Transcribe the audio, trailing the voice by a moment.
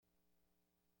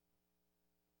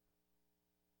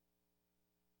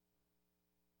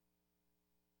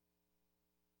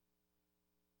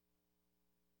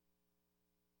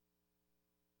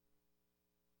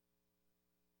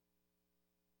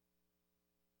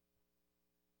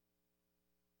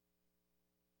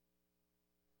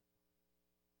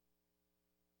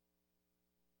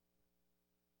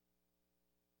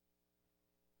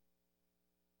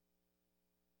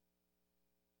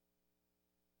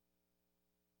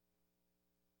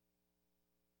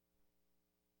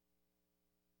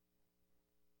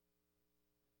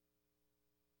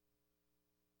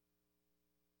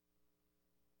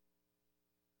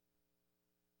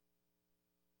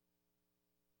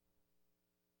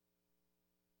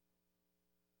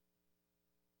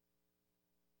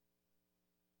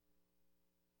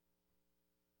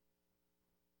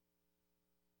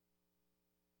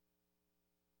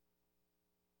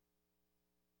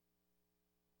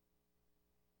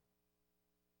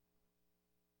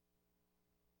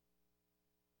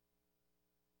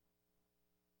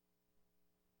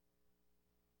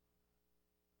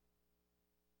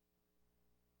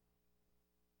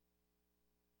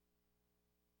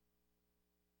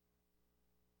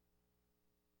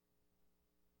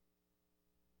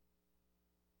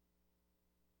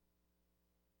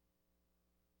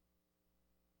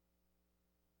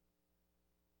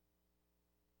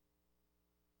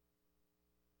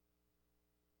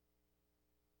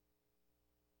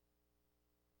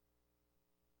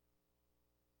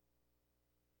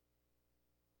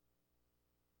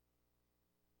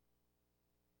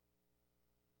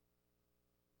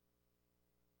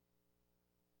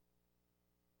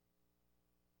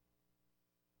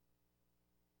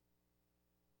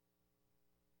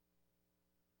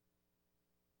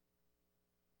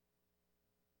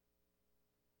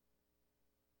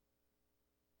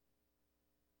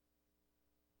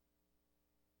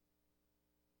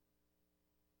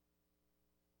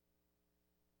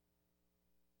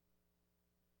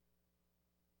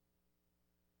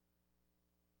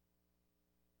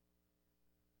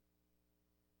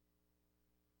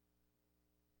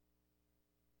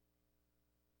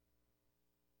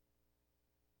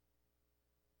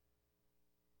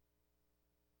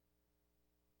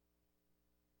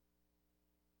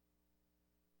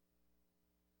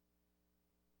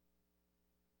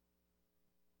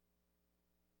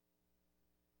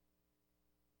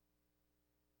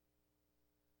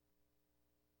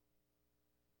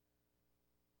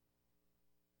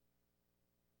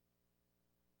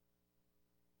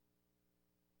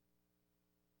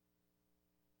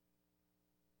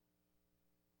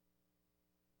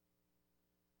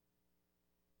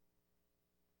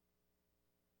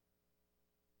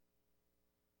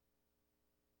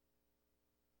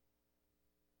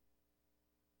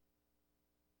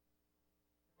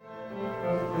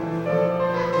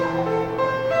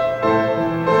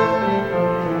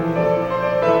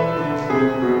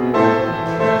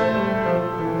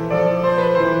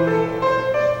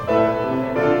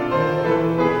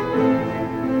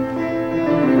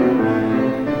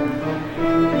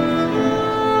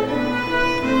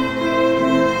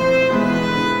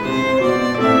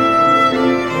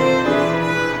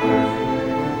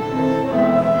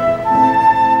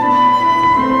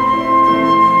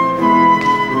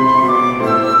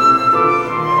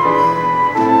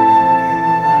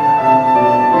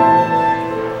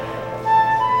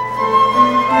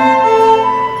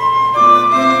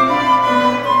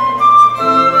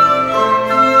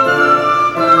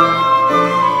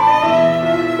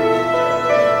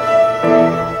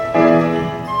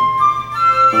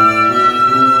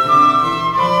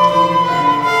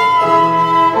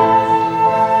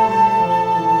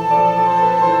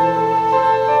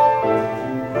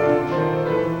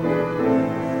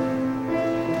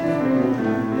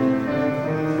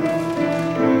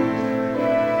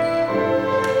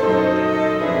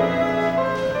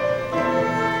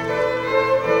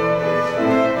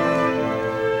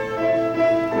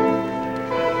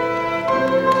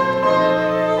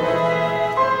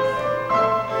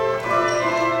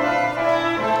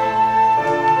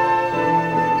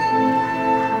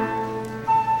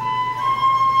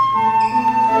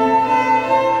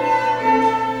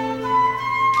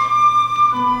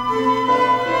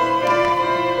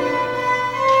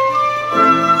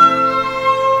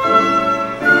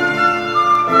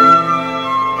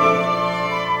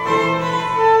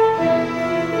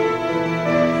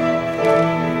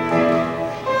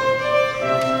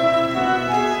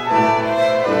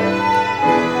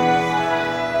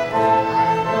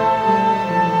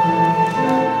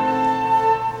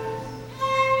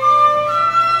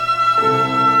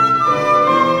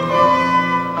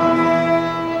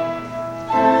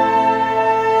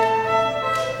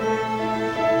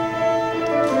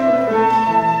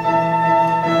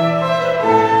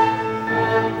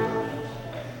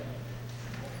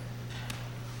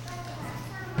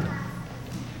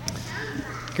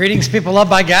Greetings, people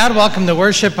loved by God. Welcome to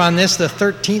worship on this, the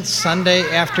 13th Sunday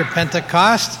after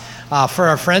Pentecost. For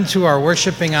our friends who are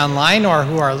worshiping online or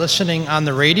who are listening on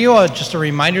the radio, just a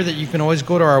reminder that you can always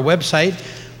go to our website,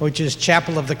 which is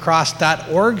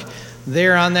chapelofthecross.org.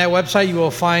 There on that website, you will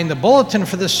find the bulletin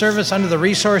for this service under the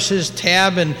Resources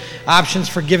tab and options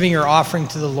for giving your offering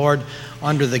to the Lord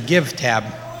under the Give tab.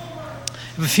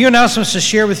 I have a few announcements to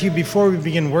share with you before we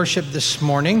begin worship this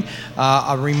morning.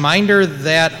 A reminder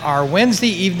that our Wednesday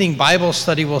evening Bible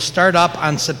study will start up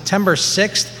on September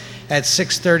 6th at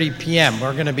 6:30 p.m.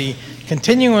 We're going to be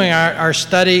continuing our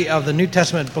study of the New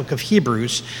Testament book of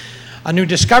Hebrews. A new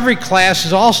Discovery class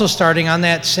is also starting on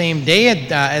that same day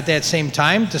at that same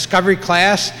time. Discovery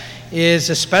class is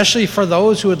especially for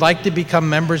those who would like to become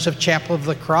members of Chapel of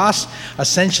the Cross,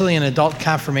 essentially an adult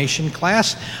confirmation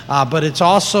class, but it's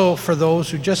also for those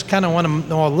who just kind of want to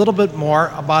know a little bit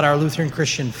more about our Lutheran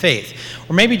Christian faith,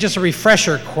 or maybe just a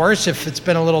refresher course if it's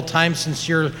been a little time since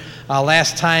your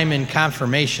last time in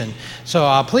confirmation.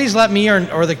 So please let me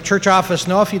or the church office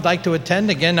know if you'd like to attend.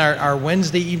 Again, our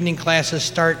Wednesday evening classes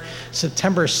start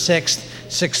September 6th,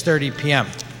 6:30 p.m.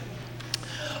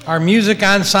 Our music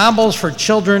ensembles for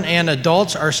children and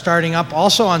adults are starting up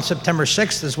also on September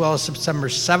 6th as well as September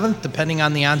 7th, depending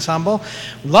on the ensemble.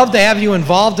 We'd love to have you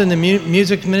involved in the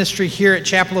music ministry here at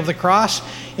Chapel of the Cross.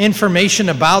 Information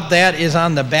about that is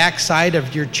on the back side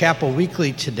of your Chapel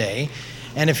Weekly today.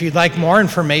 And if you'd like more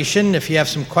information, if you have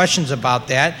some questions about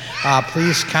that,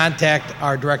 please contact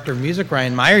our Director of Music,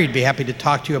 Ryan Meyer. He'd be happy to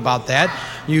talk to you about that.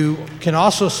 You can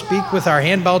also speak with our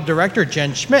handbell director,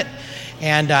 Jen Schmidt.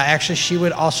 And actually, she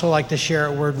would also like to share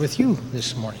a word with you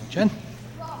this morning. Jen?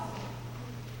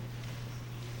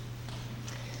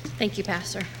 Thank you,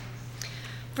 Pastor.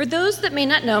 For those that may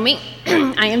not know me,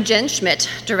 I am Jen Schmidt,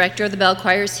 Director of the Bell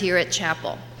Choirs here at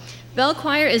Chapel. Bell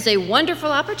Choir is a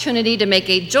wonderful opportunity to make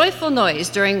a joyful noise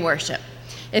during worship.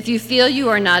 If you feel you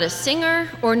are not a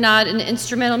singer or not an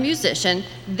instrumental musician,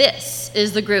 this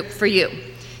is the group for you.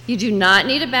 You do not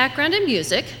need a background in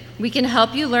music. We can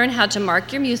help you learn how to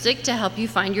mark your music to help you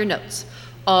find your notes.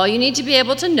 All you need to be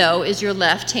able to know is your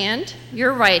left hand,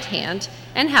 your right hand,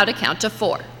 and how to count to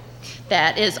 4.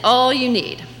 That is all you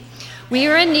need. We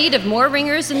are in need of more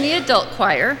ringers in the adult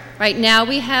choir. Right now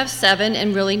we have 7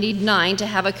 and really need 9 to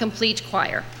have a complete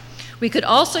choir. We could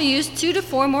also use 2 to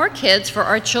 4 more kids for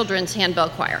our children's handbell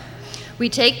choir. We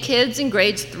take kids in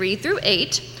grades 3 through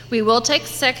 8. We will take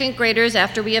second graders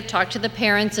after we have talked to the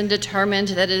parents and determined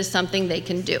that it is something they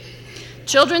can do.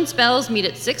 Children's bells meet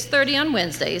at 6:30 on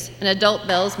Wednesdays, and adult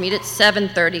bells meet at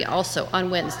 7:30 also on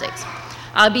Wednesdays.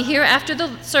 I'll be here after the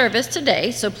service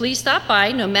today, so please stop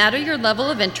by. No matter your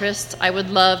level of interest, I would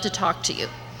love to talk to you.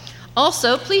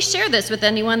 Also, please share this with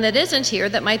anyone that isn't here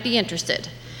that might be interested.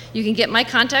 You can get my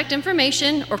contact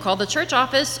information or call the church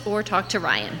office or talk to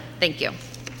Ryan. Thank you.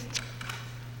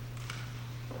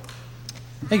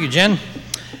 Thank you, Jen.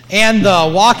 And the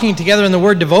Walking Together in the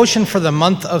Word devotion for the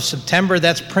month of September,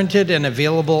 that's printed and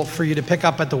available for you to pick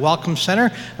up at the Welcome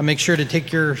Center. And make sure to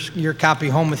take your copy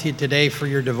home with you today for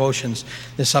your devotions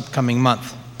this upcoming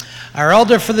month. Our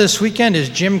elder for this weekend is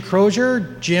Jim Crozier.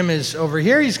 Jim is over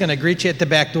here. He's going to greet you at the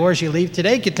back door as you leave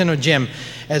today. Get to know Jim.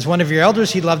 As one of your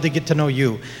elders, he'd love to get to know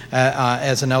you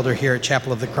as an elder here at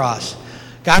Chapel of the Cross.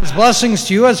 God's blessings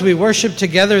to you as we worship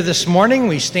together this morning.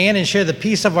 We stand and share the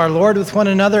peace of our Lord with one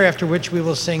another, after which we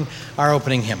will sing our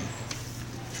opening hymn.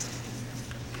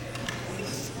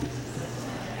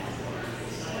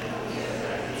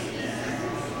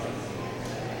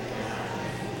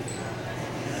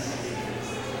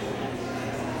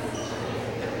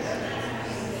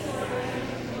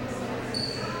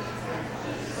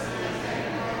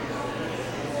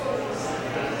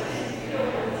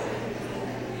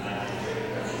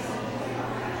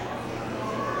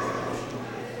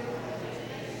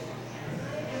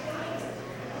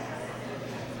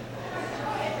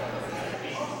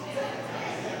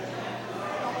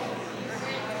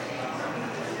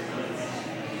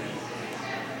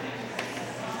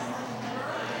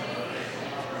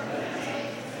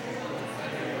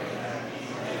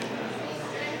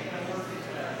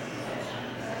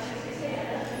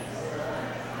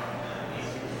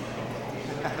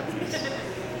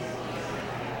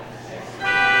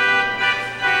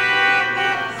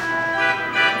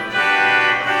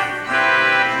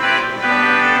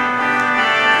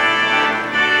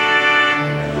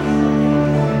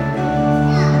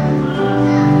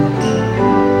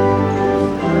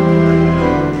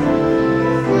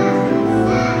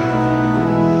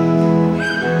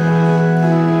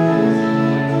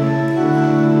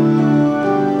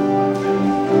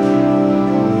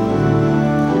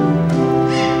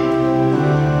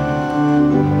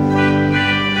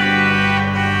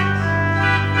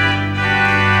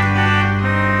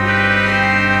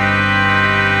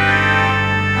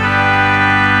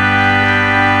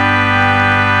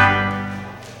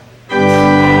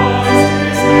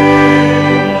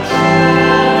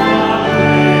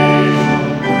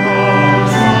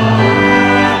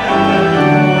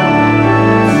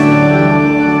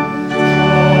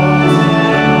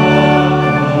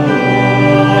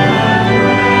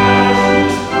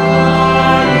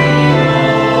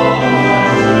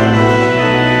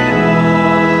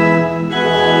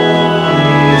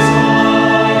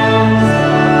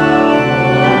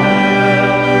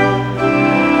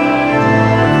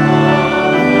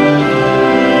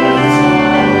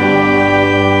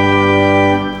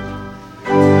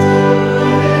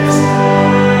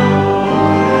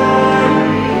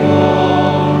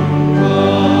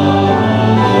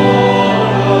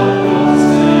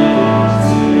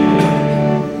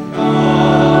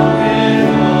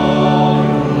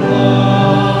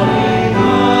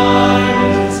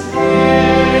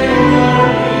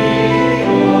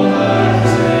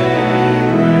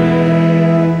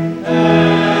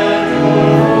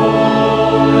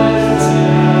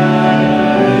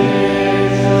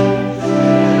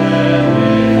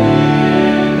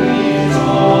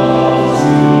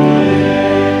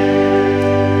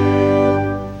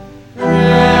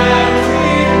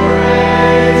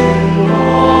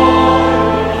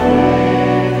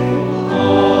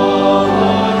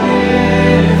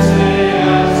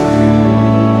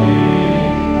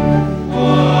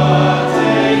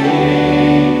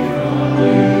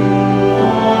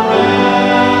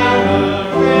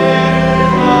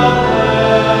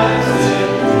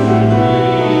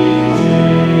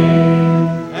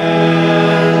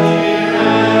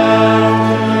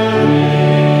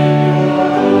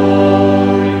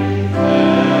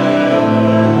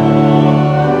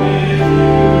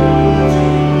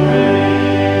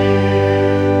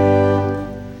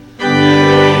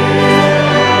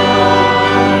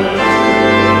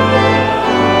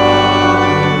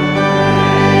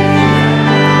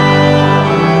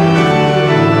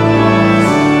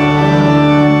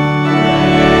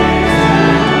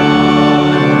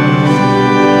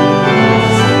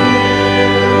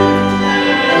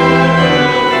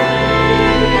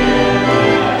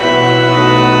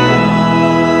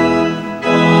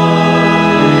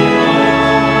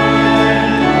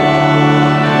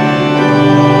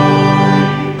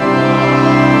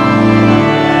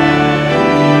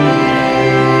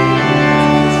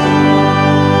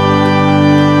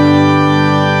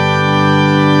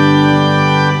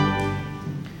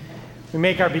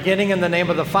 our beginning in the name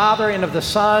of the Father, and of the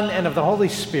Son, and of the Holy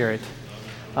Spirit.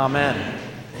 Amen.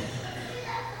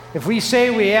 If we say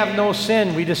we have no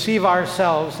sin, we deceive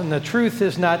ourselves, and the truth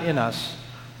is not in us.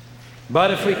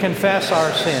 But if we confess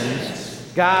our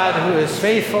sins, God, who is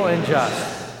faithful and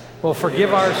just, will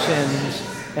forgive our sins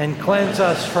and cleanse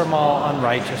us from all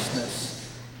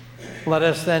unrighteousness. Let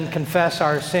us then confess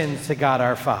our sins to God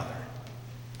our Father.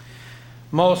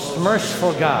 Most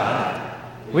merciful God,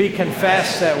 we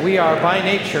confess that we are by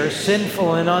nature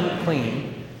sinful and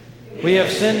unclean. We have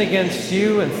sinned against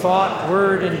you in thought,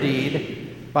 word, and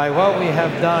deed, by what we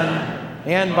have done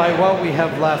and by what we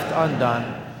have left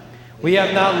undone. We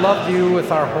have not loved you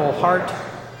with our whole heart.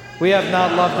 We have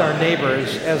not loved our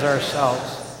neighbors as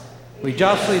ourselves. We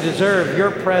justly deserve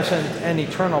your present and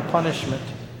eternal punishment.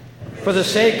 For the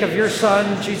sake of your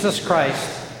Son, Jesus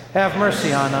Christ, have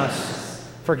mercy on us.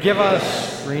 Forgive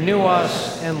us, renew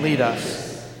us, and lead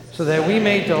us, so that we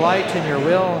may delight in your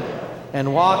will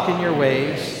and walk in your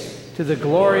ways, to the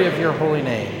glory of your holy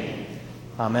name.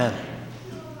 Amen.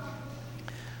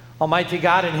 Almighty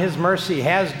God, in his mercy,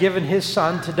 has given his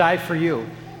Son to die for you,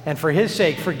 and for his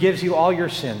sake forgives you all your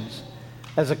sins.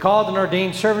 As a called and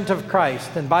ordained servant of Christ,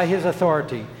 and by his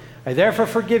authority, I therefore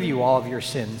forgive you all of your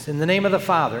sins, in the name of the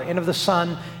Father, and of the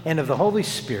Son, and of the Holy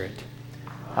Spirit.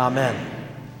 Amen.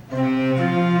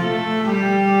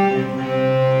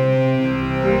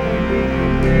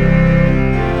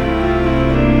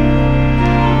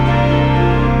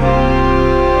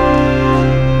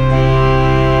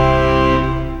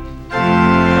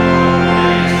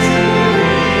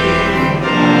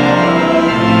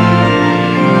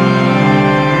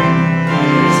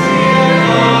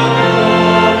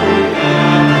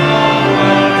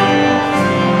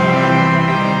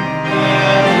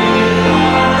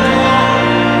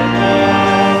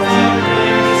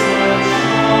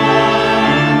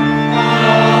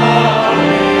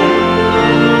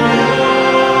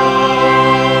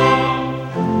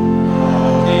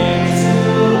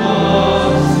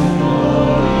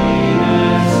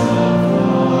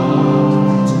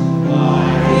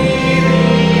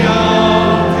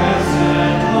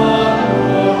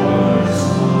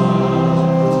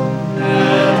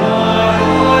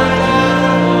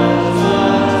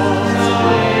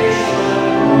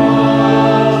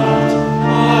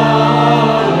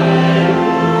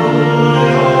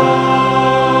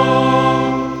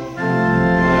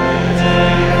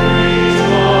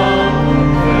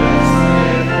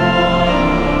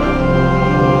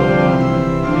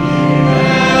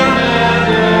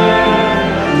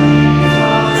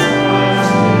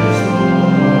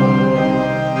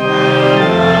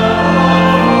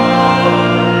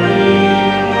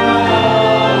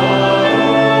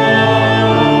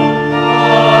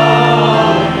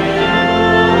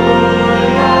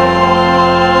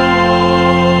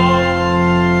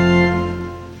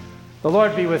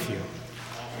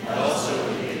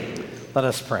 Let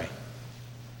us pray.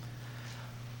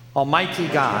 Almighty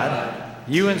God,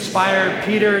 you inspired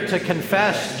Peter to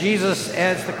confess Jesus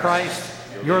as the Christ,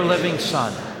 your living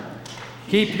Son.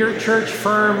 Keep your church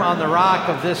firm on the rock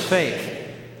of this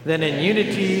faith. Then in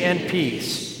unity and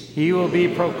peace, he will be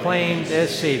proclaimed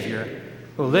as Savior,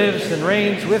 who lives and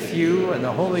reigns with you and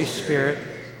the Holy Spirit,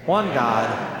 one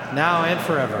God, now and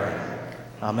forever.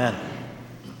 Amen.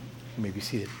 You may be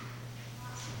seated.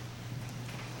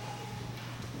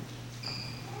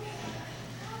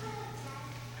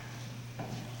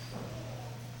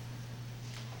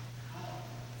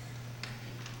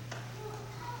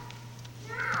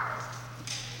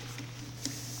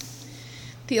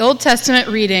 The Old Testament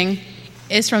reading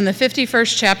is from the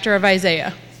 51st chapter of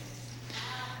Isaiah.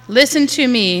 Listen to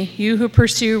me, you who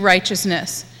pursue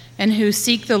righteousness and who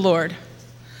seek the Lord.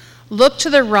 Look to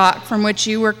the rock from which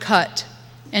you were cut,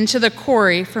 and to the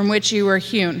quarry from which you were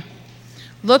hewn.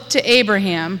 Look to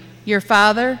Abraham, your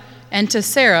father, and to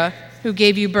Sarah, who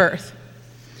gave you birth.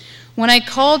 When I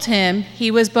called him,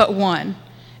 he was but one,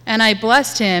 and I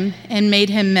blessed him and made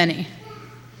him many.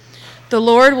 The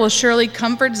Lord will surely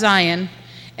comfort Zion,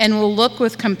 and will look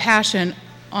with compassion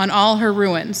on all her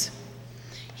ruins.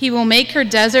 He will make her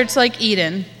deserts like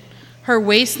Eden, her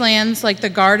wastelands like the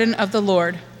garden of the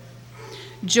Lord.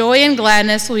 Joy and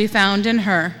gladness will be found in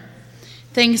her,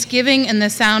 thanksgiving and the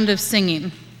sound of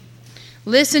singing.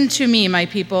 Listen to me, my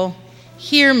people.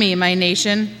 Hear me, my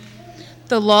nation.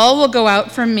 The law will go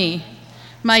out from me.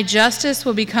 My justice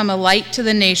will become a light to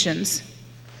the nations.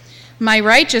 My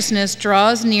righteousness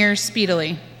draws near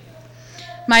speedily.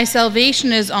 My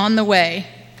salvation is on the way,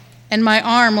 and my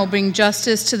arm will bring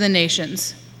justice to the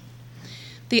nations.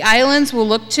 The islands will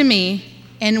look to me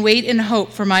and wait in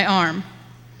hope for my arm.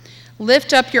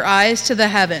 Lift up your eyes to the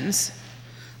heavens.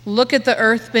 Look at the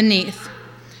earth beneath.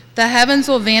 The heavens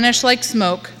will vanish like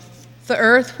smoke. The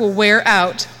earth will wear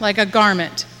out like a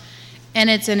garment, and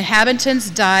its inhabitants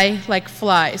die like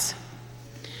flies.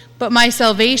 But my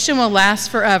salvation will last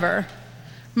forever.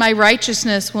 My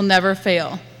righteousness will never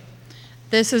fail.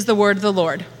 This is the word of the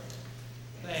Lord.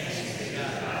 Thanks be to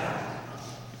God.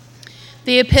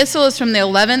 The epistle is from the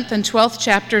 11th and 12th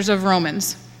chapters of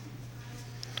Romans.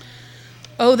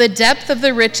 Oh, the depth of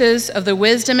the riches of the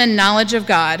wisdom and knowledge of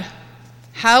God!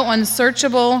 How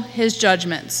unsearchable his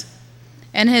judgments,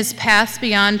 and his paths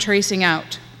beyond tracing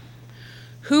out.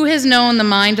 Who has known the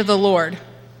mind of the Lord?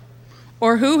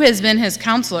 Or who has been his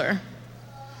counselor?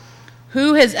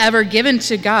 Who has ever given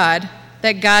to God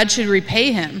that God should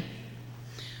repay him?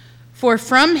 For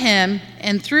from him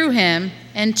and through him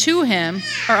and to him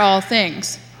are all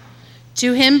things.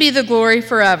 To him be the glory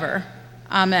forever.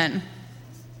 Amen.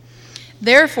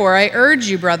 Therefore, I urge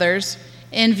you, brothers,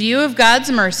 in view of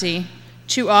God's mercy,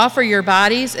 to offer your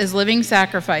bodies as living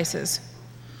sacrifices,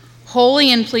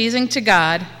 holy and pleasing to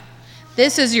God.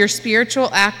 This is your spiritual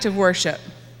act of worship.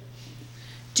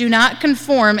 Do not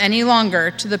conform any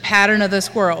longer to the pattern of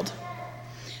this world,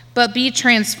 but be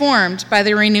transformed by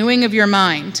the renewing of your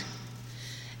mind.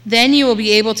 Then you will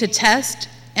be able to test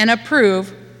and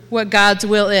approve what God's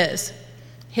will is,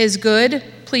 his good,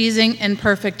 pleasing, and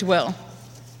perfect will.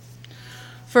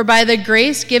 For by the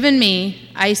grace given me,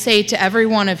 I say to every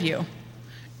one of you,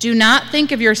 do not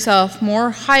think of yourself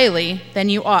more highly than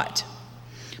you ought,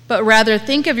 but rather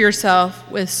think of yourself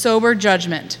with sober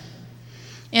judgment,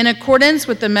 in accordance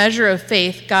with the measure of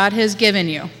faith God has given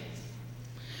you.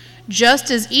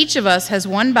 Just as each of us has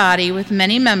one body with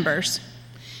many members,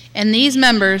 and these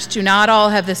members do not all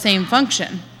have the same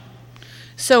function,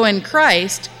 so in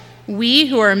Christ, we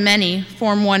who are many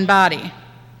form one body,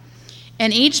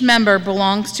 and each member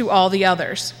belongs to all the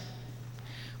others.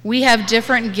 We have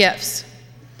different gifts,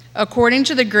 according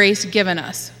to the grace given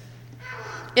us.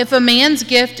 If a man's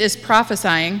gift is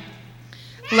prophesying,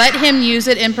 let him use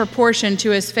it in proportion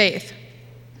to his faith.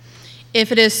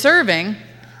 If it is serving,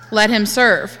 let him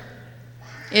serve.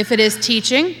 If it is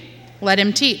teaching, let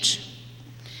him teach.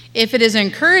 If it is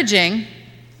encouraging,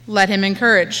 let him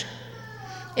encourage.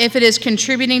 If it is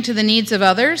contributing to the needs of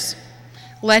others,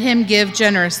 let him give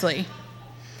generously.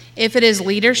 If it is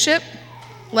leadership,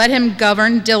 let him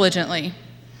govern diligently.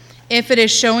 If it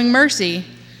is showing mercy,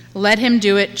 let him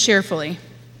do it cheerfully.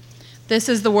 This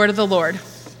is the word of the Lord.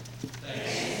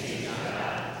 Thanks be to God.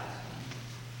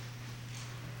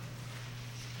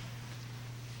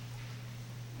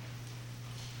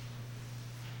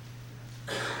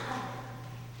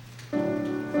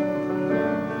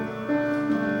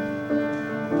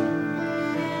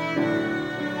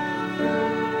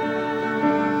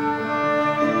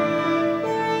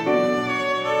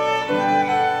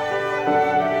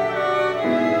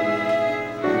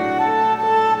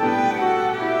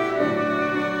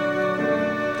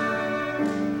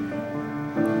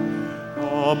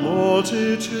 A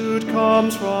multitude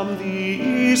comes from the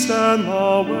east and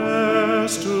the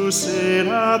west to sit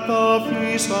at the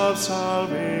feast of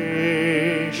salvation,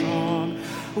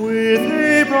 with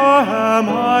Abraham,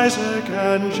 Isaac,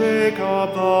 and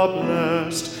Jacob the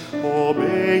blessed,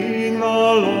 obeying the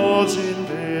Lord's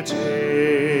invitation.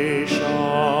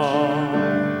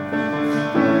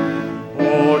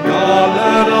 O God,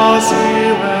 let us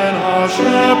hear when our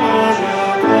shepherd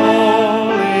will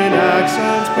call in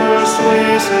accents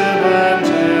persuasive and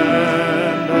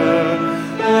tender,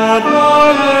 that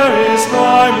while there is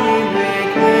time we may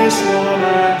case one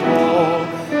and all,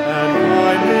 and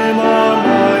find him a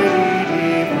mighty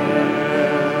defender.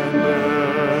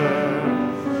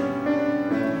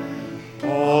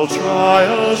 All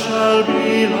trials shall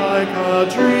be like a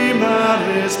dream that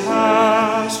is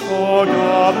past,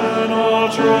 forgotten all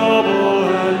trouble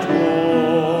and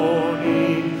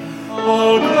mourning.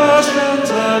 All questions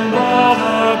and all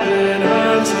have been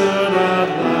answered at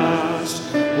last,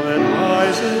 when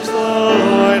rises the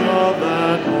light of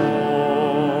that morning.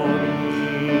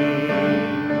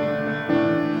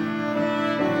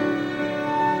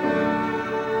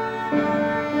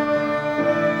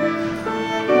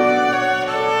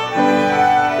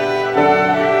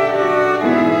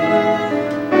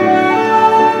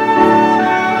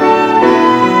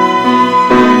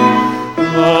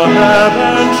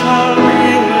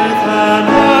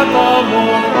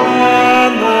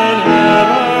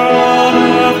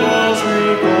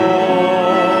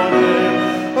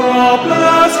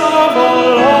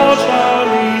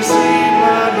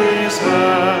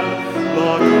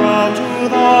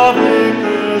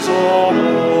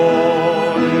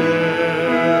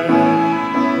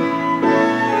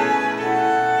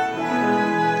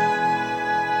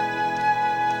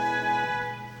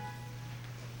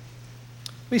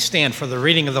 We stand for the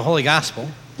reading of the Holy Gospel.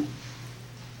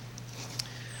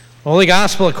 Holy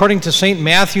Gospel according to St.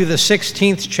 Matthew, the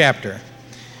 16th chapter.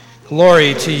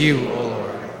 Glory to you, O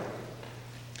Lord.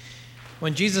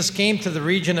 When Jesus came to the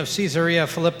region of Caesarea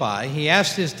Philippi, he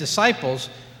asked his disciples,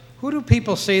 "Who do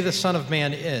people say the Son of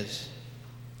Man is?"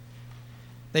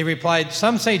 They replied,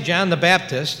 "Some say John the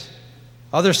Baptist,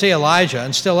 others say Elijah,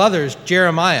 and still others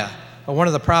Jeremiah, or one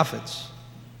of the prophets."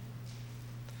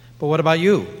 "But what about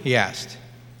you?" he asked.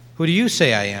 "Who do you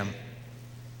say I am?"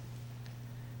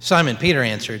 Simon Peter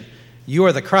answered, "You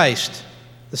are the Christ,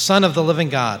 the Son of the living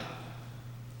God."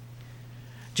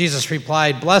 Jesus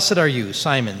replied, "Blessed are you,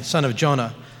 Simon, son of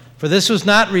Jonah, for this was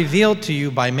not revealed to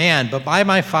you by man, but by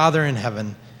my Father in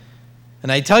heaven.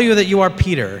 And I tell you that you are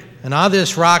Peter, and on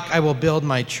this rock I will build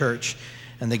my church,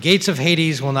 and the gates of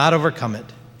Hades will not overcome it.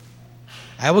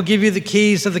 I will give you the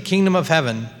keys of the kingdom of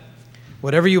heaven.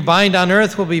 Whatever you bind on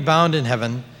earth will be bound in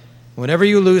heaven. Whatever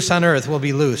you loose on earth will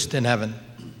be loosed in heaven."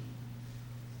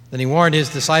 Then he warned his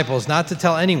disciples not to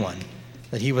tell anyone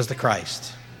that he was the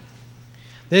Christ.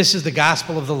 This is the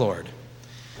gospel of the Lord.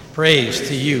 Praise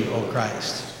to you, O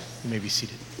Christ. You may be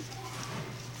seated.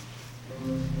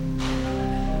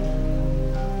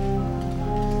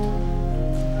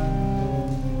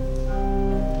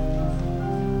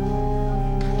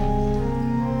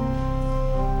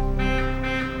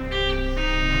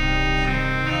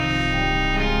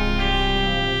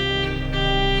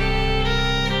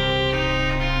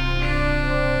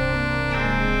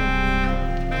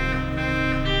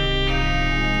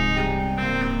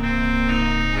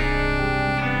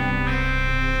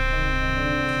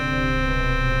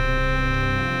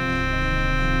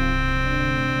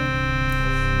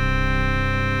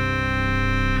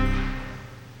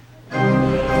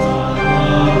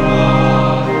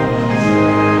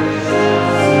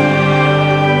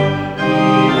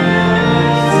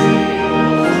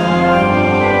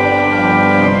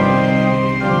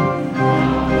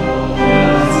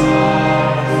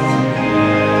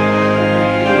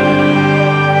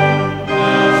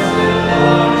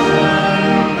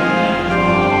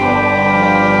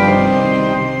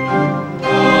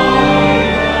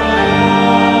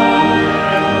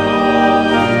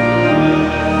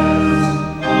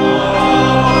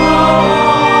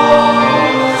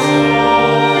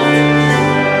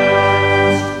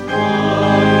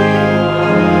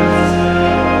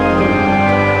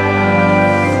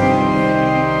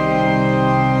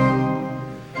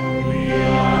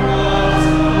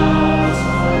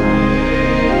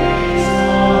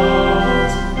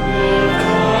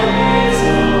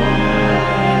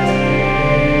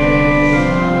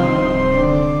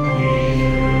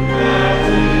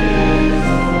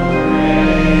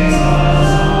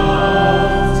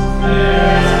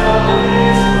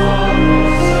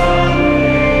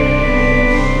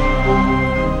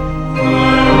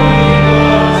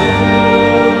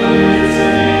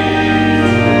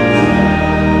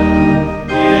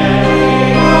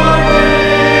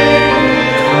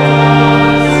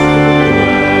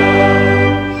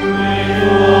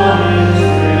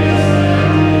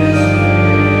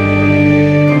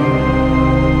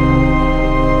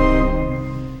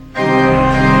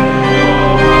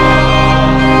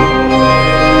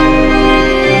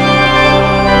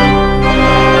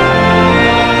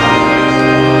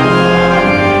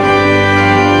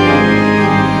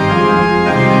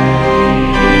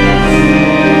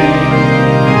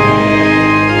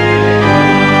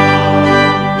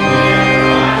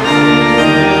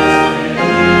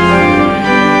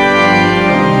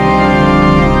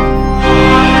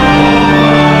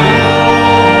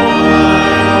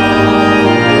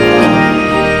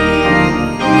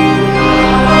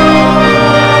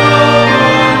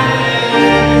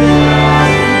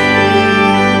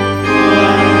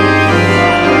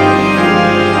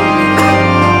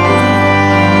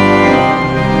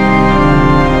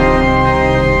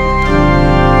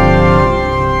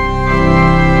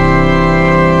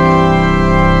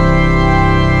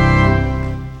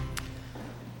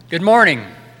 Good morning.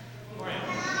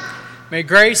 May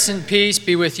grace and peace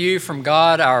be with you from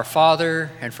God our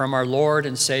Father and from our Lord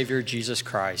and Savior Jesus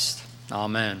Christ.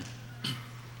 Amen.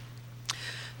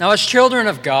 Now, as children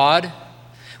of God,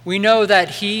 we know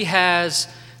that He has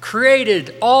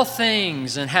created all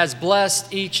things and has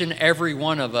blessed each and every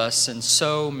one of us in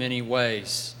so many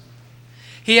ways.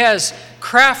 He has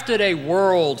crafted a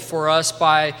world for us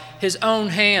by His own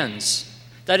hands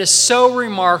that is so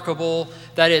remarkable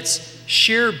that its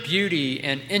sheer beauty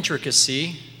and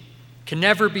intricacy can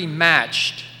never be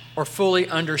matched or fully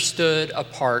understood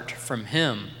apart from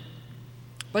Him.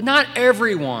 But not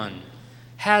everyone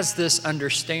has this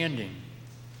understanding.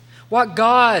 What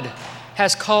God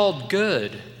has called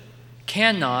good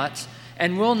cannot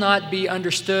and will not be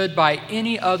understood by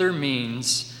any other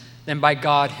means than by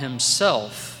God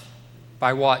Himself,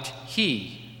 by what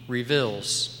He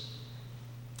reveals.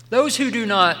 Those who do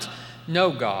not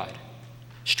know God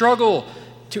struggle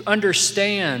to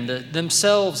understand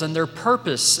themselves and their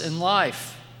purpose in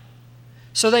life.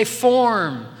 So they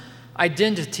form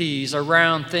identities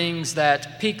around things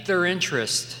that pique their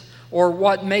interest or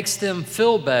what makes them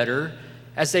feel better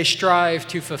as they strive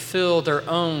to fulfill their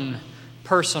own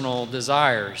personal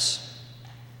desires.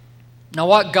 Now,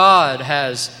 what God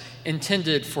has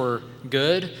intended for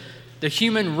good, the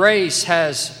human race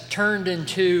has turned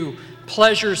into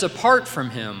pleasures apart from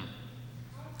Him.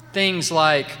 Things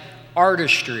like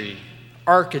artistry,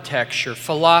 architecture,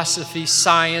 philosophy,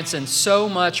 science, and so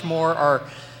much more are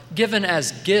given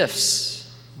as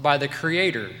gifts by the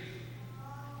Creator.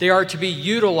 They are to be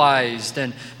utilized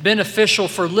and beneficial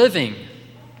for living.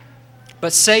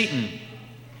 But Satan,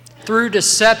 through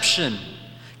deception,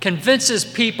 convinces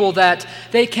people that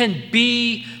they can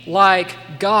be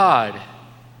like God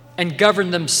and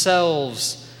govern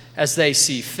themselves as they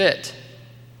see fit.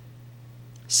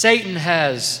 Satan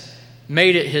has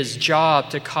made it his job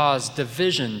to cause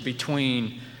division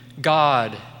between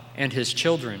God and His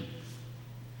children,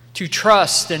 to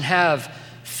trust and have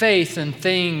faith in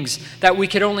things that we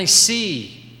could only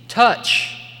see,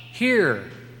 touch,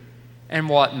 hear, and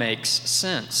what makes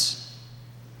sense.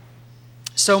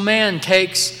 So man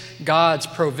takes God's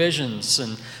provisions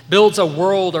and builds a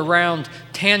world around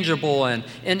tangible and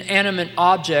inanimate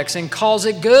objects and calls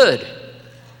it good,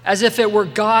 as if it were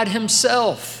God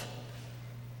Himself,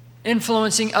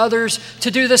 influencing others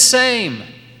to do the same.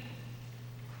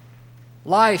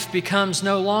 Life becomes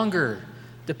no longer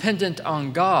dependent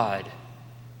on God,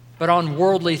 but on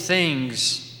worldly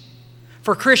things.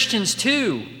 For Christians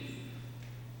too,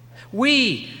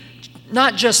 we,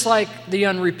 not just like the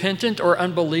unrepentant or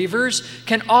unbelievers,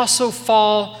 can also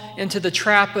fall into the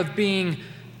trap of being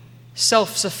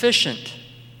self-sufficient,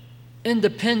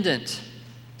 independent,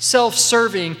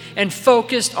 self-serving, and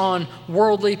focused on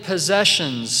worldly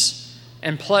possessions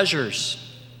and pleasures.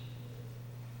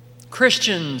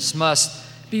 Christians must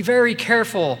be very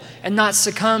careful and not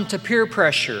succumb to peer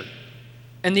pressure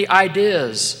and the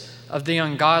ideas of the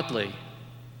ungodly.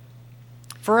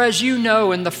 For as you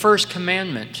know in the first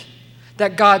commandment,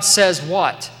 that God says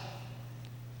what?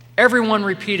 Everyone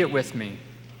repeat it with me.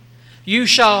 You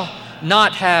shall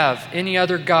not have any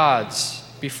other gods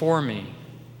before me.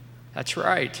 That's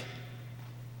right.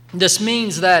 This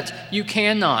means that you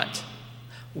cannot,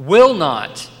 will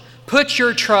not, put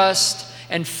your trust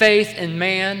and faith in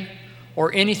man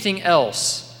or anything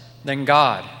else than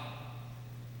God.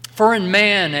 For in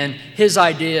man and his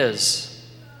ideas,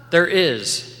 there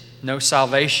is no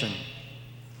salvation.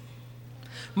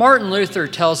 Martin Luther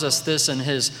tells us this in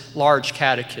his large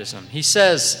catechism. He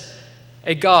says,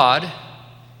 a God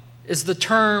is the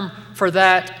term for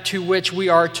that to which we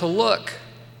are to look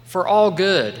for all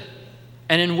good,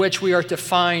 and in which we are to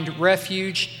find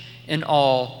refuge in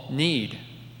all need.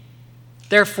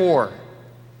 Therefore,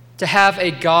 to have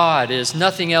a God is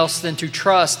nothing else than to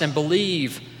trust and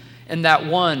believe in that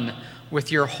one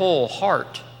with your whole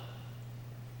heart.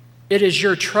 It is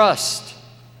your trust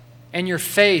and your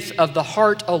faith of the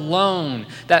heart alone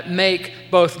that make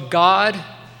both God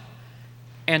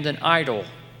and an idol.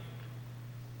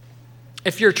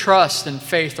 If your trust and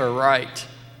faith are right,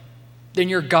 then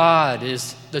your God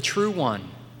is the true one.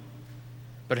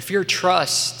 But if your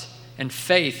trust and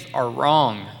faith are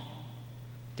wrong,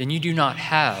 then you do not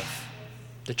have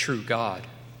the true God.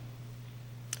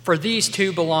 For these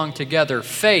two belong together,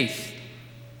 faith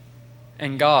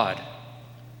and God.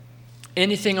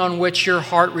 Anything on which your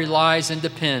heart relies and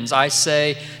depends, I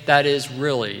say, that is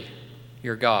really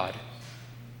your God.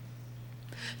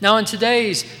 Now, in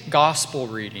today's gospel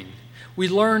reading, we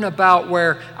learn about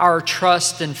where our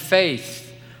trust and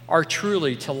faith are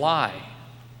truly to lie.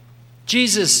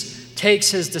 Jesus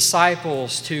takes his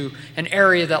disciples to an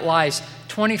area that lies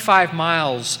 25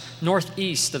 miles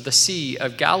northeast of the Sea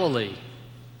of Galilee.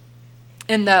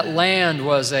 In that land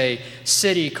was a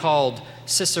city called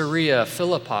Caesarea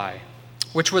Philippi,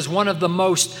 which was one of the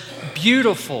most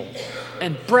beautiful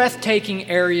and breathtaking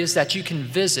areas that you can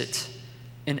visit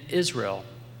in Israel.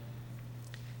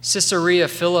 Caesarea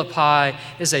Philippi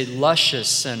is a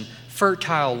luscious and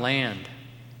fertile land,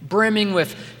 brimming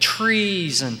with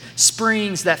trees and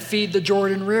springs that feed the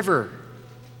Jordan River,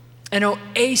 an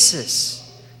oasis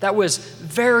that was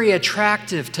very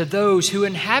attractive to those who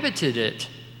inhabited it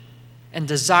and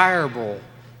desirable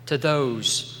to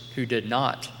those who did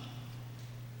not.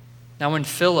 Now when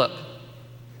Philip,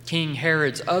 King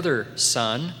Herod's other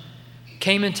son,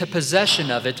 came into possession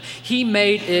of it, he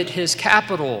made it his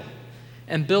capital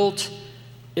and built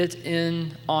it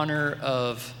in honor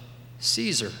of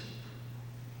Caesar.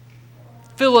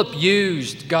 Philip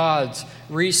used God's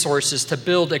resources to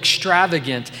build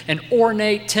extravagant and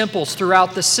ornate temples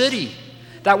throughout the city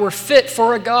that were fit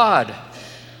for a god.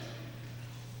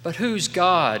 But whose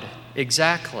God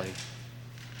exactly?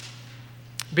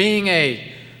 Being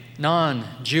a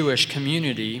non-Jewish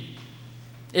community,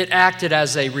 it acted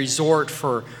as a resort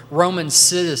for Roman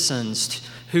citizens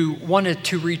who wanted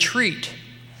to retreat,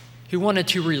 who wanted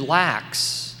to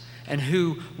relax, and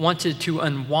who wanted to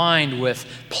unwind with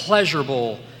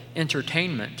pleasurable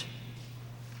entertainment.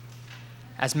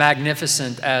 As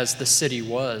magnificent as the city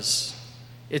was,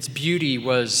 its beauty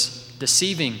was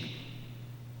deceiving,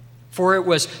 for it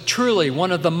was truly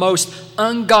one of the most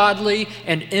ungodly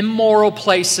and immoral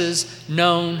places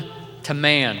known to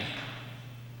man.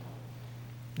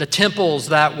 The temples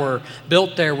that were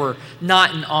built there were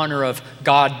not in honor of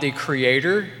God the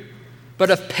Creator, but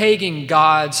of pagan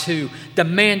gods who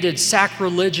demanded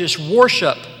sacrilegious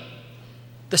worship.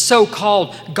 The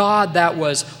so-called god that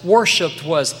was worshipped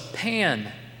was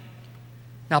Pan.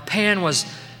 Now, Pan was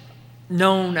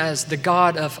known as the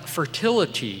god of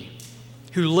fertility,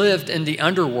 who lived in the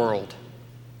underworld.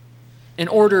 In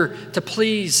order to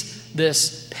please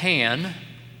this Pan,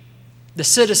 the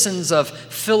citizens of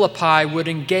Philippi would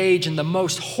engage in the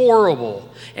most horrible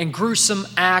and gruesome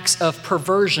acts of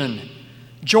perversion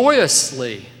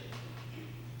joyously.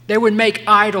 They would make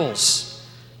idols,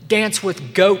 dance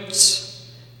with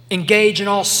goats, engage in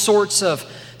all sorts of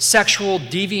sexual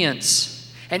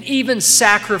deviance, and even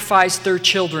sacrifice their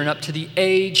children up to the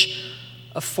age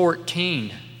of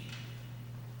 14.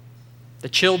 The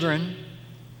children,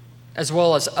 as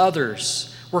well as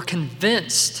others, were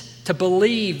convinced to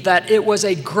believe that it was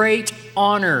a great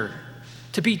honor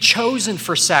to be chosen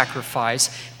for sacrifice,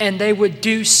 and they would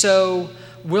do so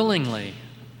willingly.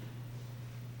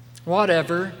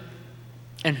 Whatever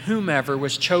and whomever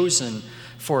was chosen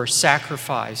for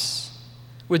sacrifice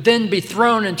would then be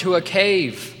thrown into a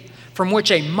cave from which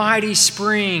a mighty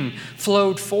spring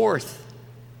flowed forth.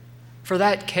 For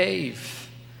that cave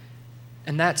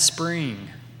and that spring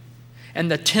and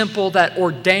the temple that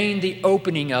ordained the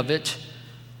opening of it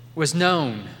was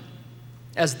known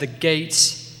as the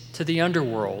gates to the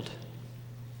underworld.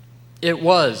 It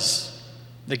was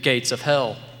the gates of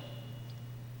hell.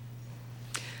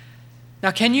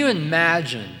 Now, can you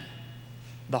imagine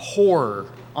the horror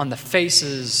on the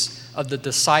faces of the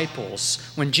disciples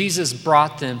when Jesus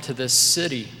brought them to this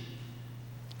city?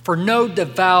 For no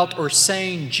devout or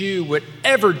sane Jew would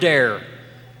ever dare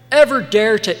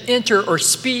to enter or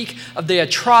speak of the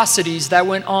atrocities that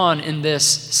went on in this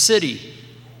city.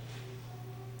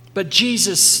 But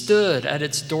Jesus stood at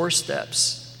its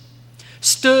doorsteps,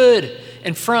 stood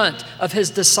in front of his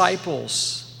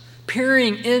disciples,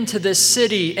 peering into this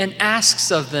city, and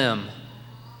asks of them,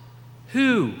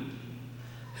 Who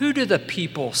do the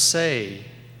people say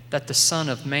that the Son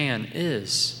of Man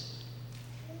is?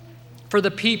 For the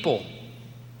people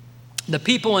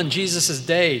in Jesus'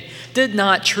 day did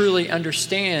not truly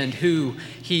understand who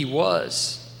he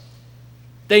was.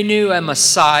 They knew a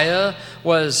Messiah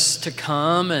was to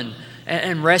come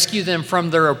and rescue them from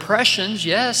their oppressions,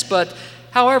 yes, but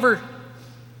however,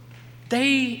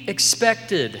 they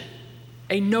expected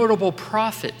a notable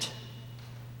prophet,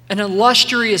 an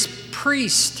illustrious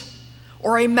priest,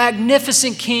 or a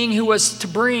magnificent king who was to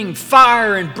bring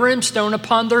fire and brimstone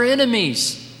upon their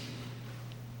enemies.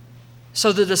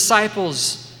 So the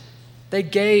disciples, they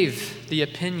gave the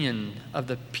opinion of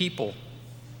the people.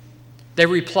 They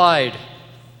replied,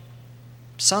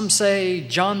 some say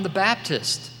John the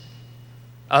Baptist,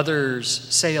 others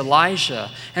say Elijah,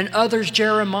 and others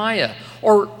Jeremiah,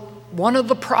 or one of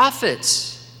the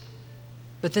prophets.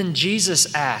 But then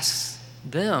Jesus asks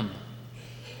them,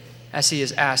 as he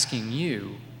is asking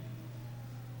you,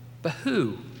 but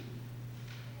who?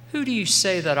 Who do you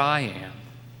say that I am?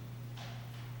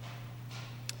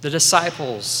 The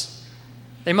disciples,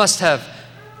 they must have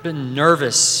been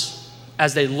nervous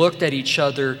as they looked at each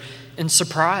other in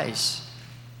surprise,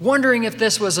 wondering if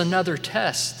this was another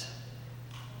test,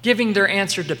 giving their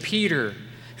answer to Peter,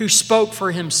 who spoke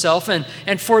for himself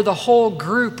and for the whole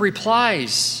group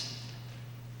replies,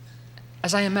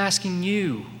 as I am asking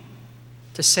you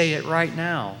to say it right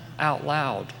now, out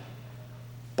loud,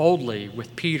 boldly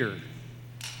with Peter.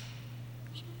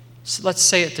 So let's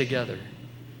say it together.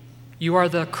 You are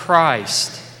the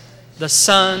Christ, the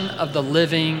Son of the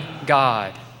living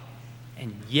God.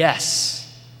 And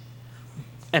yes,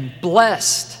 and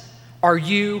blessed are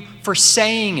you for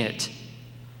saying it.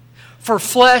 For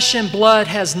flesh and blood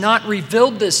has not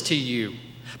revealed this to you,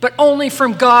 but only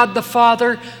from God the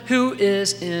Father who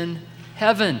is in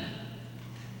heaven.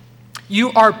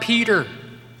 You are Peter,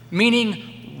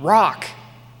 meaning rock,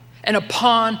 and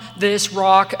upon this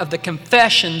rock of the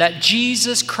confession that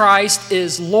Jesus Christ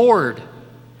is Lord.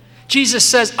 Jesus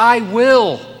says, I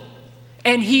will,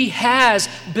 and he has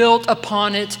built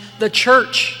upon it the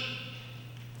church.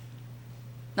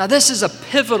 Now, this is a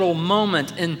pivotal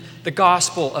moment in the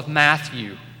Gospel of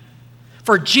Matthew.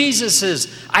 For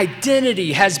Jesus'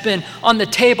 identity has been on the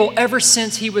table ever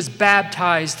since he was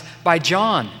baptized by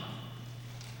John.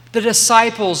 The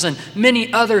disciples and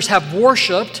many others have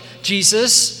worshiped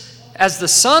Jesus as the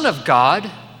Son of God,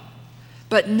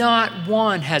 but not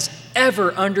one has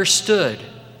ever understood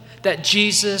that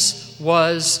Jesus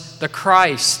was the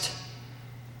Christ,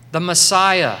 the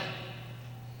Messiah,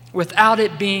 without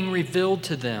it being revealed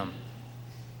to them.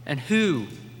 And who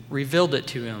revealed it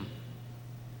to him?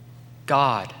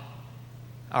 God,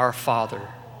 our Father.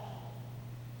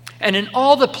 And in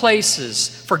all the places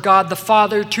for God the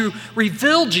Father to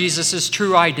reveal Jesus'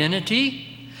 true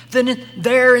identity, then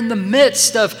there in the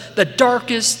midst of the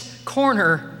darkest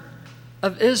corner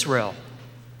of Israel.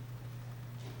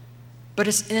 But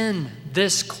it's in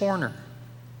this corner,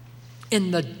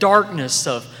 in the darkness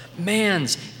of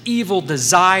man's evil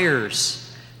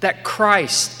desires, that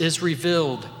Christ is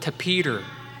revealed to Peter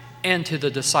and to the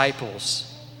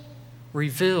disciples,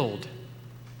 revealed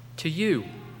to you.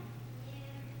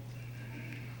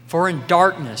 For in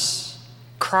darkness,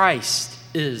 Christ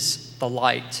is the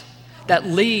light that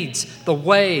leads the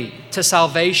way to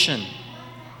salvation.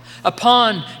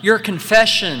 Upon your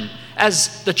confession,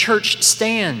 as the church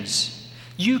stands,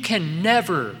 you can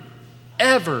never,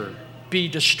 ever be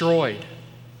destroyed.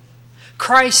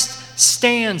 Christ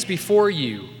stands before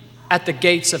you at the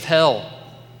gates of hell.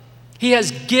 He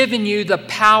has given you the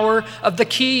power of the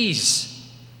keys.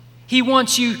 He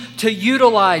wants you to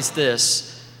utilize this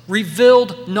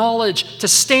revealed knowledge to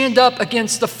stand up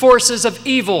against the forces of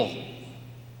evil.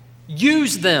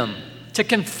 Use them to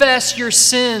confess your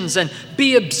sins and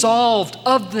be absolved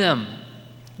of them.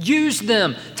 Use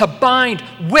them to bind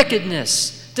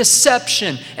wickedness,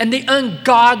 deception, and the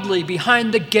ungodly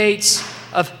behind the gates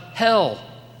of hell.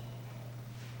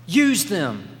 Use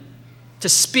them to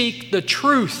speak the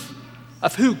truth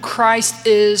of who Christ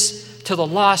is to the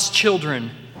lost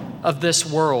children of this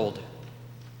world,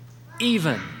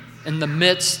 even in the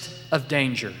midst of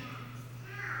danger.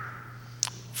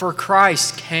 For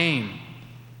Christ came.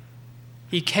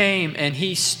 He came and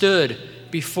he stood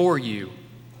before you,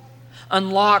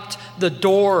 unlocked the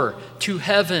door to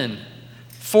heaven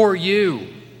for you,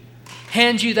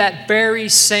 hand you that very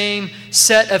same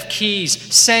set of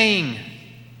keys, saying,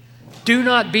 do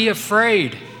not be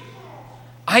afraid.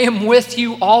 I am with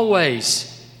you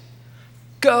always.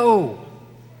 Go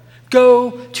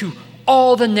to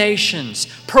all the nations.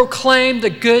 Proclaim the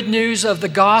good news of the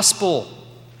gospel.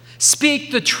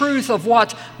 Speak the truth of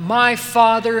what my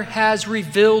Father has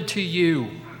revealed to you.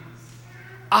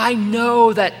 I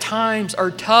know that times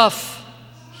are tough.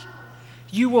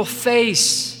 You will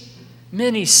face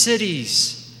many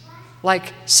cities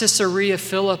like Caesarea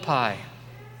Philippi.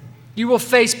 You will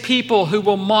face people who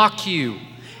will mock you,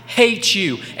 hate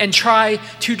you, and try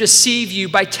to deceive you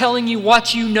by telling you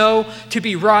what you know to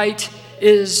be right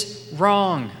is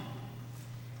wrong.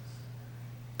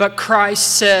 But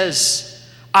Christ says,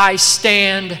 I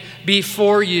stand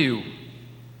before you,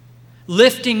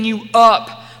 lifting you up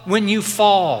when you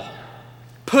fall,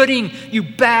 putting you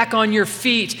back on your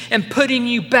feet and putting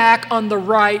you back on the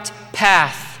right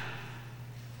path.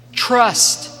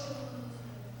 Trust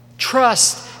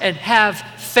and have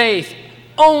faith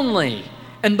only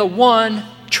in the one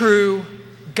true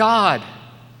God.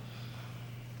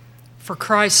 For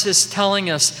Christ is telling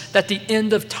us that the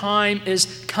end of time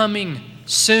is coming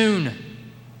soon.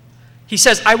 He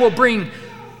says, I will bring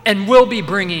and will be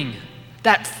bringing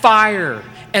that fire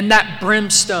and that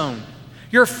brimstone.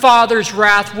 Your Father's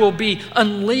wrath will be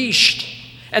unleashed,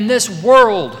 and this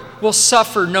world will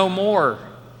suffer no more.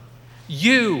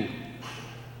 You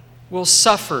will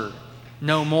suffer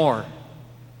no more.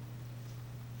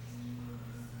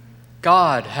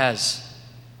 God has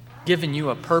given you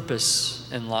a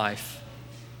purpose in life.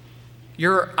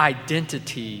 Your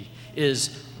identity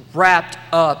is wrapped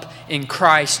up in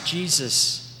Christ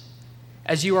Jesus,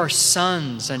 as you are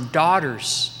sons and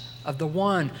daughters of the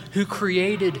one who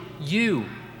created you.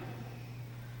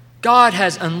 God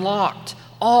has unlocked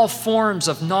all forms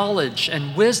of knowledge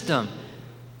and wisdom,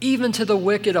 even to the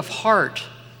wicked of heart,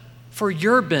 for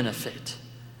your benefit,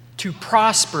 to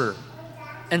prosper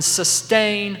and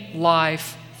sustain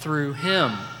life through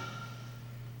Him.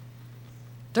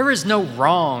 There is no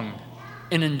wrong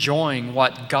in enjoying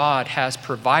what God has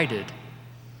provided,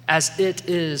 as it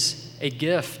is a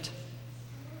gift.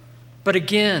 But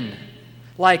again,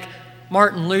 like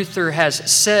Martin Luther has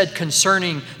said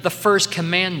concerning the first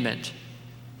commandment,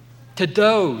 to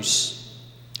those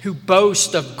who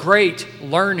boast of great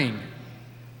learning,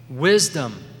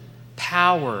 wisdom,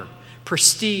 power,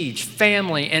 prestige,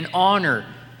 family, and honor,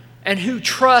 and who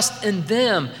trust in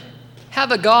them,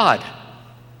 have a God,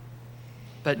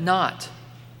 but not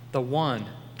the one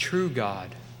true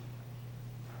God.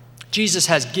 Jesus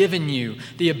has given you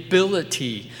the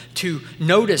ability to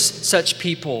notice such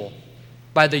people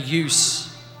by the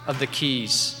use of the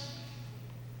keys.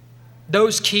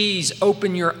 Those keys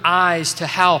open your eyes to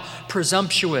how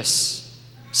presumptuous,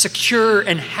 secure,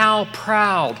 and how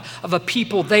proud of a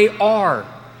people they are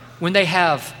when they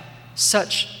have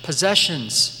such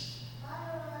possessions.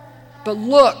 But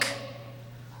look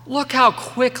how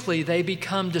quickly they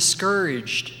become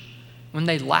discouraged when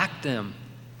they lack them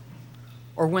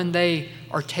or when they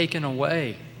are taken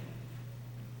away.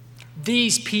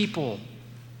 These people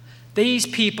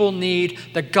need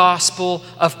the gospel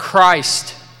of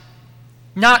Christ.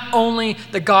 Not only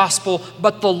the gospel,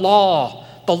 but the law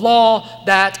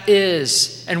that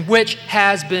is and which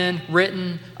has been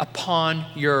written upon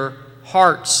your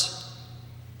hearts.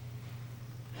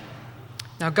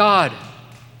 Now God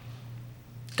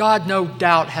no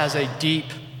doubt has a deep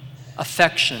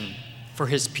affection for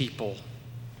his people,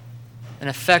 an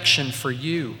affection for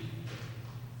you.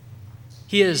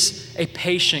 He is a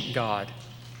patient God.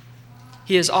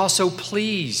 He is also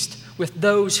pleased with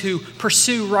those who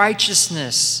pursue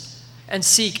righteousness and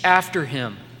seek after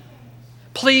him.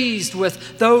 Pleased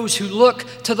with those who look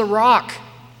to the rock,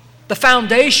 the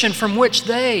foundation from which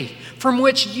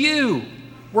you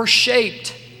were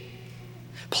shaped.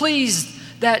 Pleased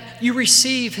that you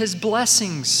receive his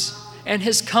blessings and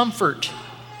his comfort,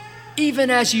 even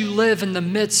as you live in the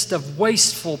midst of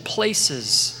wasteful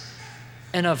places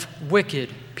and of wicked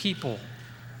people.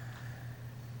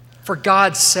 For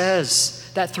God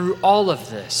says that through all of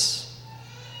this,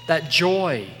 that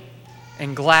joy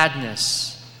and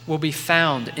gladness will be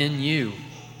found in you,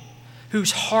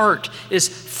 whose heart is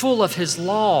full of his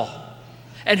law,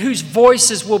 and whose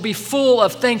voices will be full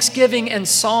of thanksgiving and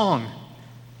song.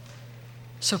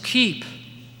 So keep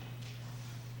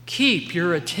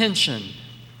your attention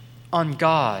on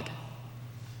God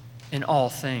in all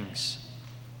things.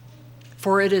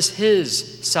 For it is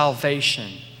his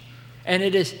salvation and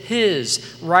it is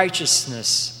his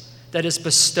righteousness that is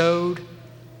bestowed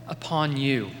upon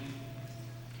you.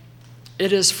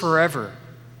 It is forever,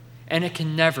 and it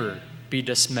can never be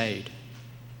dismayed.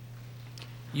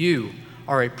 You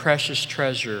are a precious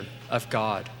treasure of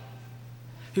God,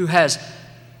 who has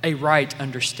a right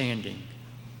understanding.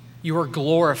 You are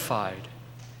glorified,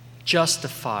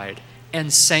 justified,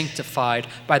 and sanctified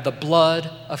by the blood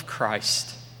of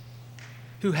Christ,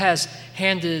 who has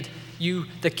handed you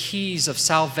the keys of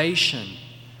salvation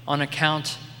on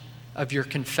account of your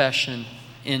confession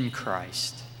in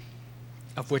Christ,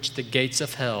 of which the gates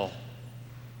of hell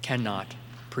cannot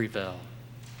prevail.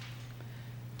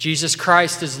 Jesus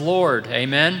Christ is Lord.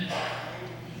 Amen?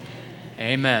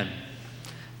 Amen.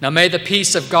 Now may the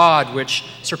peace of God, which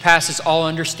surpasses all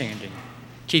understanding,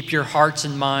 keep your hearts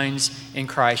and minds in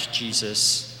Christ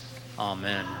Jesus.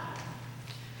 Amen.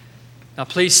 Now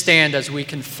please stand as we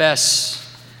confess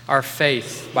our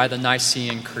faith by the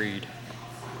Nicene Creed.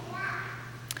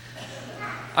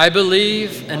 I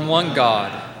believe in one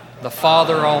God, the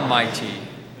Father Almighty,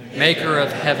 maker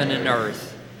of heaven and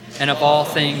earth, and of all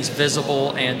things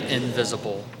visible and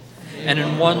invisible, and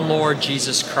in one Lord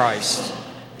Jesus Christ,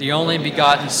 the only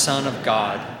begotten Son of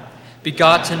God,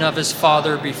 begotten of his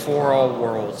Father before all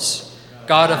worlds,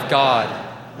 God of God,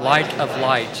 light of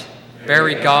light,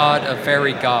 very God of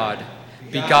very God,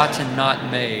 begotten, not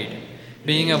made,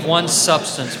 being of one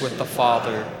substance with the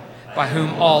Father, by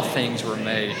whom all things were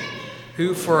made,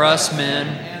 who for us men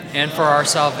and for our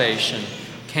salvation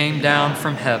came down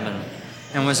from heaven,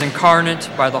 and was incarnate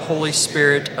by the Holy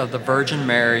Spirit of the Virgin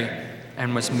Mary,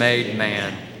 and was made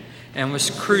man, and was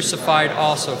crucified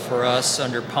also for us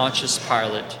under Pontius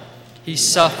Pilate. He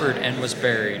suffered and was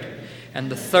buried, and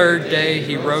the third day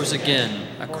he rose again,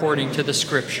 according to the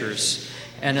Scriptures,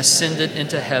 and ascended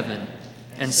into heaven,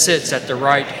 and sits at the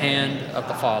right hand of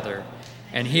the Father.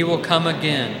 And he will come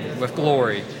again with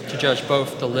glory to judge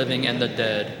both the living and the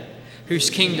dead,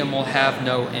 whose kingdom will have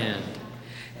no end.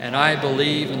 And I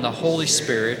believe in the Holy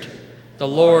Spirit, the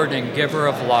Lord and giver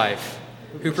of life,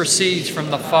 who proceeds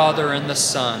from the Father and the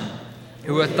Son,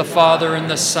 who with the Father and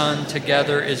the Son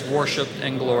together is worshipped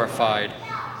and glorified,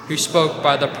 who spoke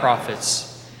by the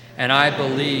prophets. and I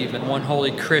believe in one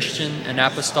holy Christian and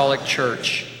apostolic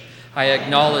church. I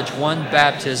acknowledge one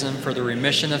baptism for the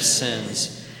remission of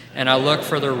sins, and I look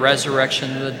for the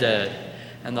resurrection of the dead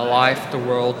and the life of the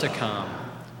world to come.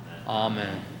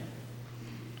 Amen.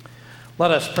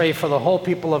 Let us pray for the whole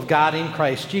people of God in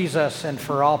Christ Jesus and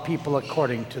for all people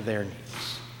according to their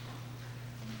needs.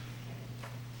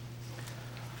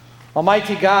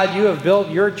 Almighty God, you have built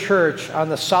your church on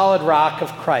the solid rock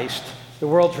of Christ, the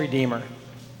world's Redeemer.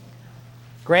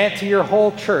 Grant to your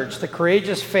whole church the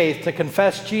courageous faith to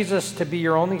confess Jesus to be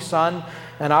your only Son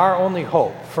and our only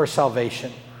hope for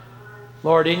salvation.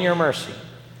 Lord, in your mercy,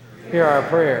 hear our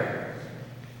prayer.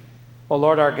 O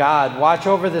Lord our God, watch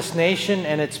over this nation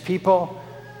and its people,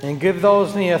 and give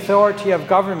those in the authority of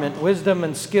government wisdom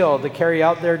and skill to carry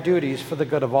out their duties for the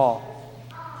good of all.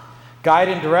 Guide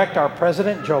and direct our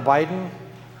President, Joe Biden,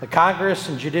 the Congress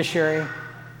and Judiciary,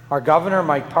 our Governor,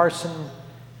 Mike Parson,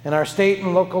 and our state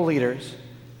and local leaders,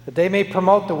 that they may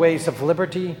promote the ways of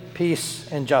liberty,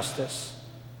 peace, and justice.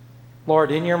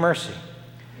 Lord, in your mercy,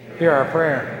 hear our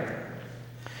prayer.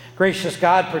 Gracious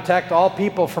God, protect all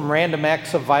people from random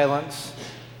acts of violence.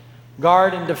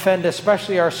 Guard and defend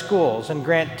especially our schools, and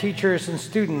grant teachers and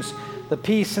students the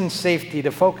peace and safety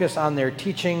to focus on their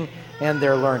teaching and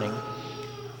their learning.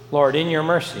 Lord, in your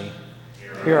mercy,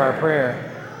 hear our prayer.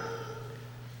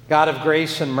 God of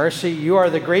grace and mercy, you are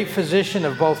the great physician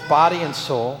of both body and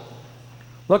soul.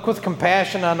 Look with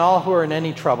compassion on all who are in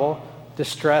any trouble,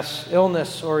 distress,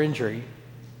 illness, or injury.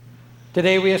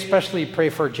 Today we especially pray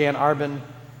for Jan Arbin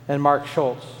and Mark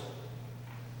Schultz.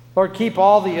 Lord, keep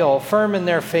all the ill firm in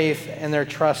their faith and their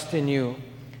trust in you.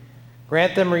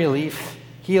 Grant them relief,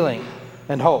 healing,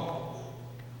 and hope.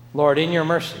 Lord, in your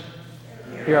mercy,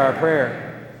 hear our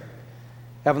prayer.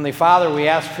 Heavenly Father, we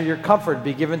ask for your comfort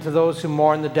be given to those who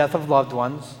mourn the death of loved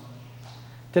ones.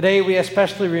 Today we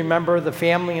especially remember the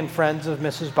family and friends of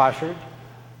Mrs. Boschard,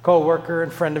 co-worker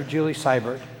and friend of Julie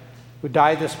Seibert, who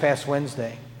died this past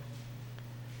Wednesday.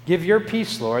 Give your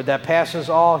peace, Lord, that passes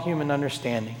all human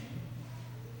understanding.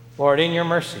 Lord, in your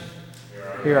mercy,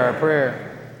 hear our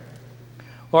prayer.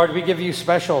 Lord, we give you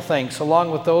special thanks,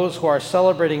 along with those who are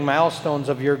celebrating milestones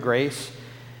of your grace,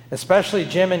 especially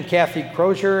Jim and Kathy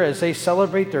Crozier as they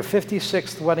celebrate their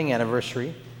 56th wedding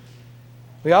anniversary.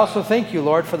 We also thank you,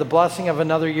 Lord, for the blessing of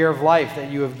another year of life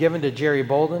that you have given to Jerry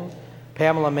Bolden,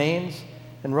 Pamela Maines,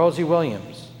 and Rosie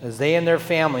Williams as they and their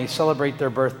families celebrate their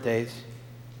birthdays.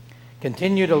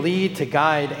 Continue to lead, to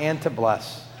guide, and to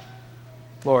bless.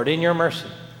 Lord, in your mercy,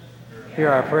 hear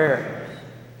our prayer.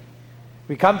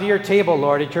 We come to your table,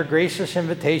 Lord, at your gracious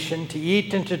invitation to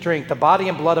eat and to drink the body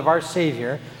and blood of our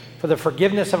Savior for the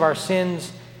forgiveness of our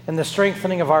sins and the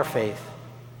strengthening of our faith.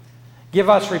 Give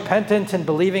us repentant and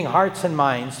believing hearts and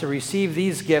minds to receive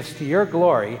these gifts to your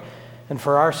glory and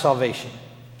for our salvation.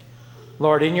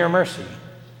 Lord, in your mercy,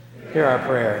 hear our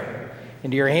prayer.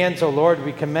 Into your hands, O Lord,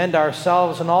 we commend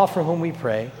ourselves and all for whom we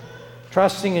pray,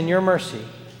 trusting in your mercy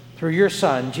through your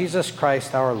Son, Jesus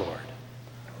Christ our Lord.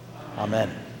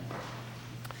 Amen.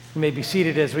 You may be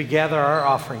seated as we gather our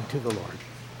offering to the Lord.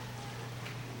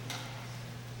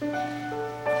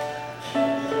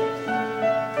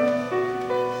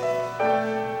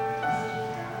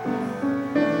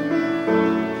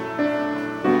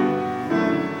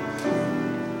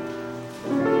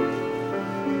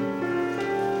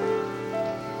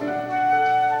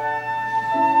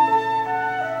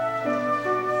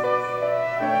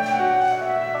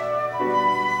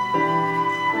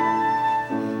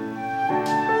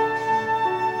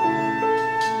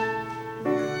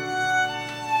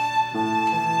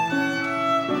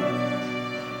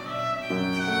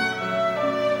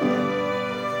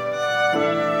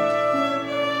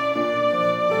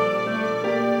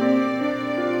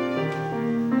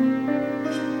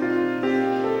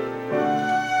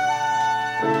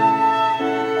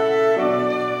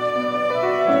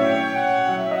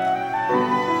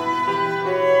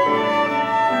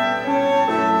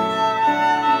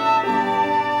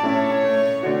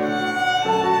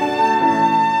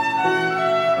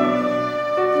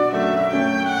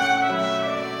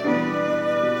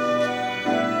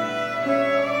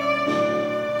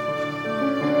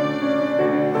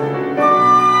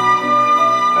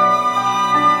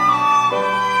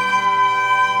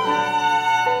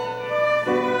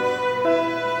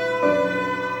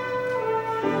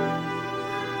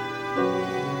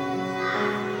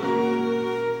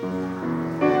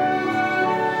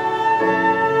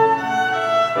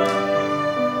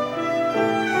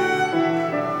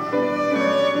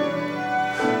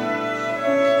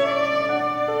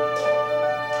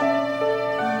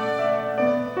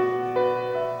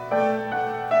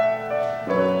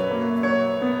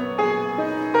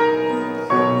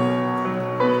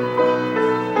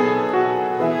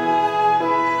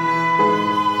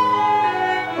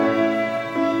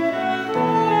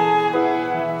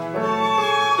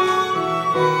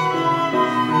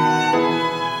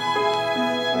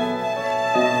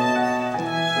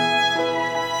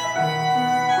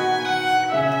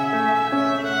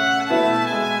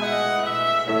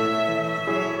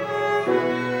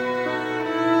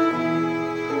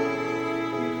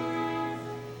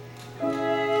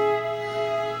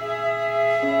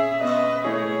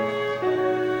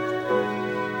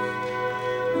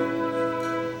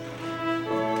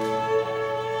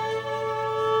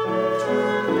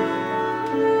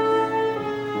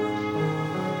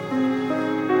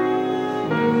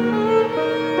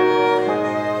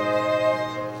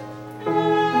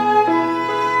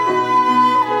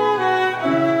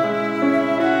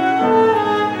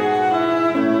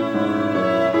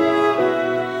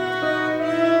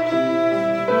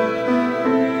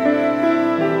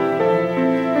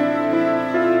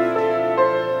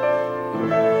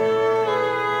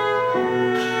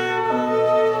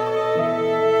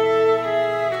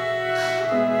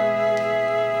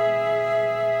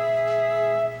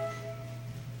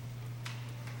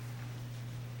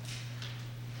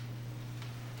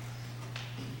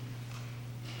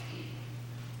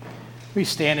 We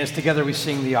stand as together we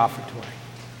sing the offertory.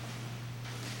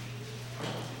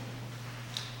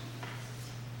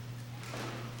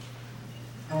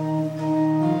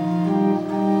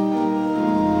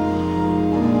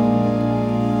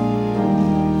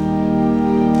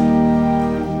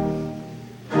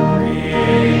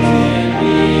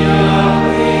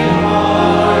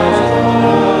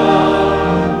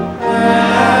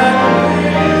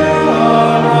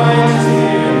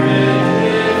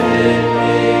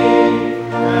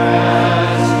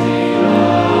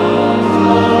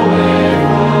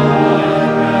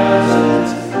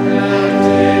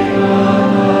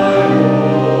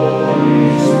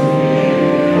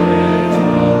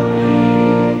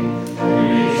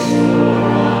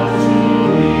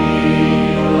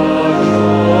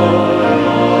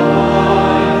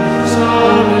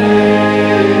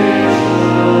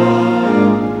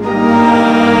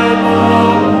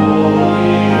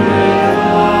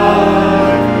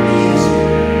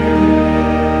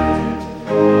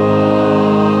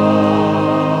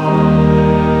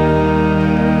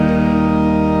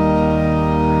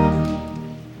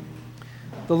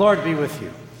 The Lord be with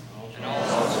you. And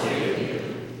also with you.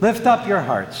 Lift up your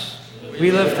hearts.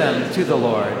 We lift them to the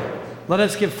Lord. Let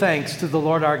us give thanks to the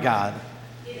Lord our God.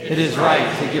 It is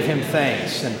right to give him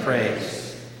thanks and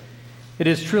praise. It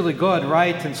is truly good,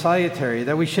 right, and salutary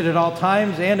that we should at all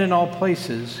times and in all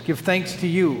places give thanks to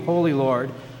you, Holy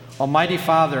Lord, Almighty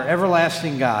Father,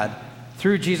 everlasting God,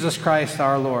 through Jesus Christ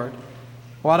our Lord,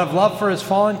 who out of love for his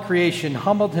fallen creation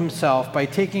humbled himself by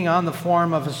taking on the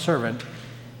form of a servant,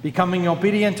 becoming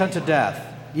obedient unto death,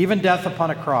 even death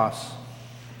upon a cross.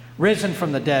 Risen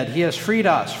from the dead, he has freed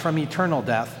us from eternal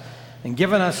death and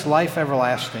given us life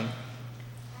everlasting.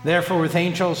 Therefore, with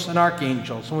angels and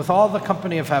archangels, and with all the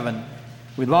company of heaven,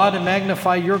 we laud and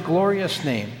magnify your glorious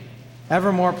name,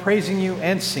 evermore praising you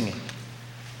and singing.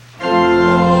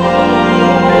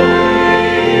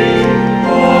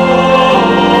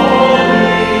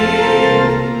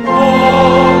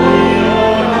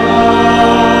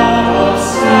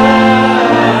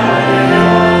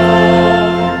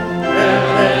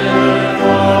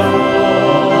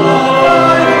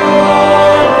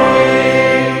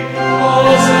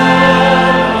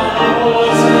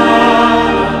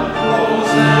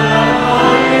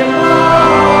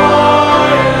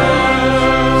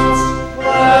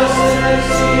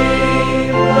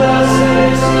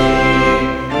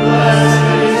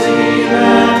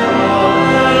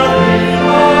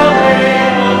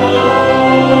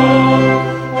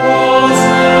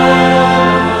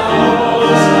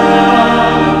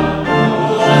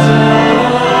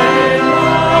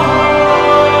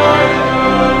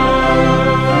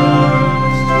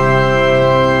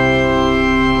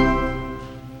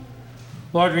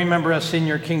 Lord, remember us in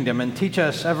your kingdom and teach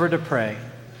us ever to pray.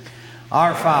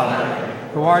 Our Father,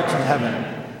 who art in heaven,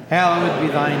 hallowed be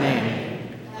thy name.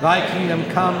 Thy kingdom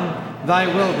come,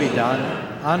 thy will be done,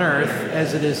 on earth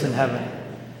as it is in heaven.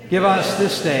 Give us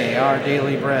this day our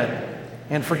daily bread,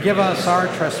 and forgive us our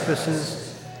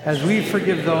trespasses, as we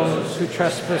forgive those who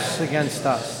trespass against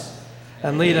us.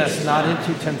 And lead us not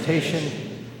into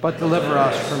temptation, but deliver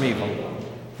us from evil.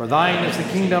 For thine is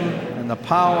the kingdom, and the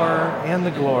power, and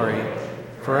the glory,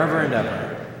 forever and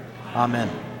ever. Amen.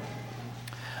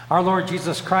 Our Lord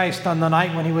Jesus Christ, on the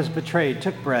night when he was betrayed,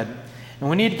 took bread, and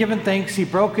when he had given thanks, he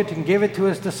broke it and gave it to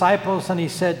his disciples, and he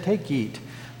said, "Take, eat.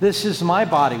 This is my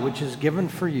body, which is given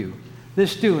for you.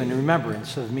 This do in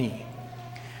remembrance of me."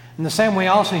 In the same way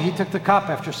also he took the cup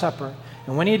after supper,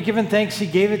 and when he had given thanks, he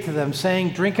gave it to them,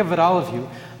 saying, "Drink of it, all of you.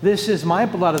 This is my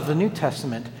blood of the New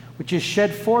Testament, which is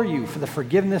shed for you for the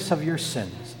forgiveness of your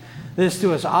sins. This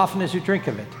do as often as you drink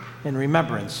of it, in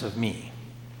remembrance of me."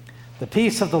 The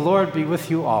peace of the Lord be with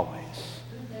you always.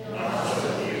 And also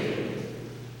with you.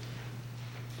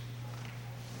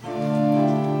 Amen.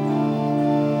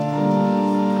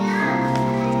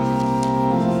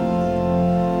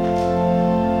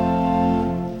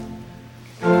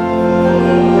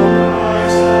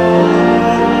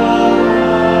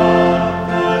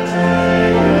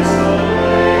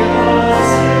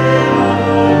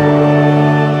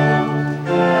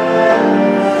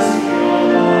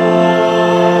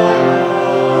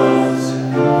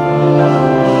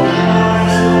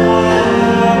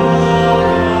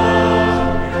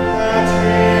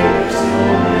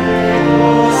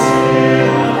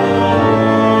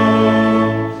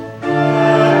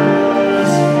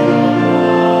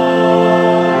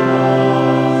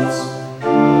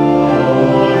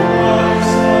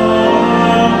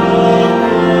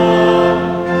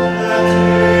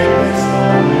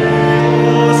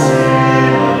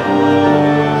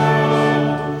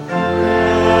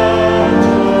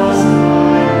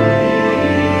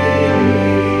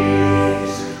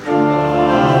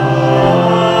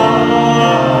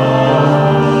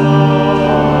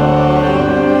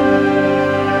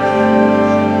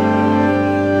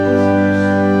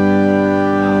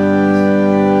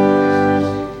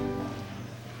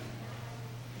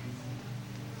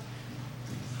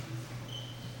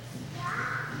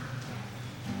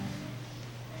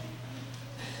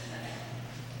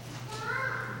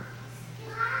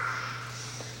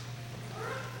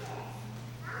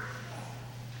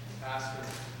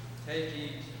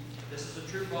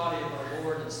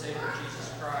 and Savior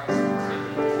Jesus Christ, forgive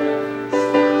me of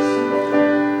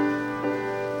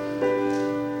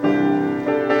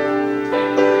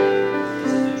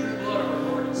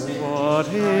What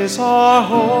is our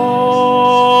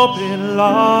hope in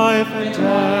life and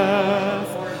death?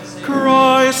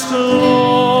 Christ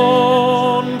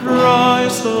alone,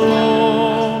 Christ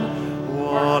alone.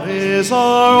 What is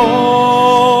our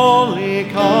only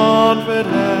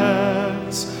confidence?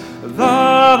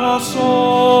 That our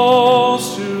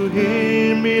souls to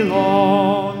Him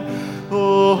belong,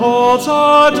 who holds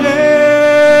our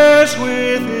days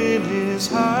within His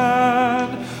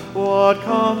hand. What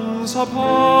comes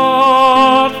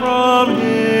apart from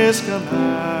His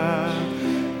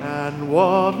command, and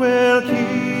what will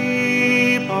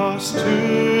keep us to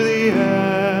the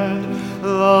end? The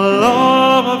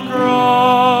love of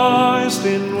Christ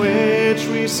in which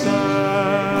we stand.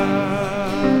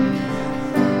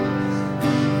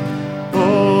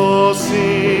 Oh,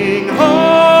 sing hallelujah,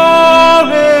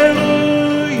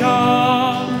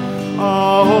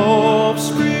 our hope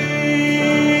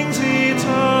springs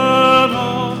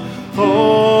eternal.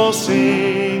 Oh,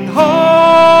 sing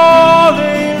hallelujah,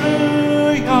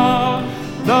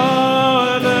 now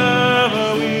and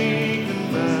ever we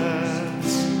confess,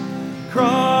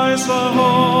 Christ our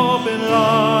hope in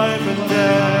life and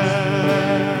death.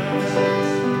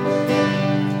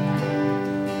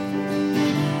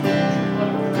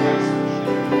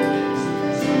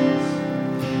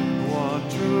 What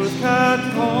truth can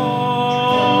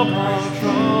calm our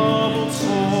troubled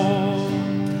soul?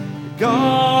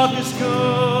 God is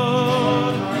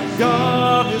good,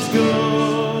 God is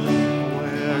good.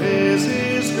 Where is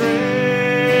His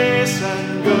grace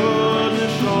and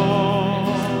goodness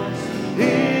shown?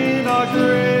 In our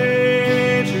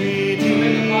great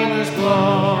Redeemer's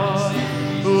blood,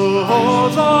 who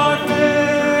holds our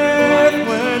faith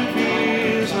when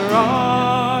fears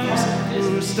arise,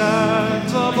 who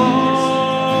stands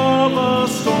above a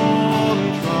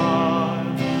stormy trial,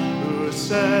 who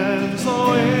sends the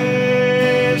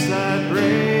waves that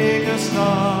bring us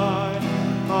nigh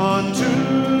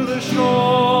unto the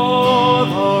shore,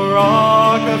 the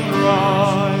rock of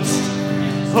Christ.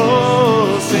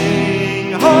 Oh,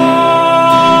 sing hallelujah,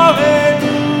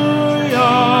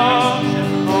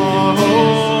 our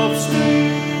hope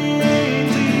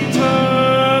springs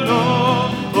eternal.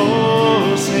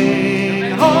 Oh, sing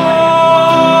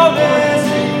hallelujah,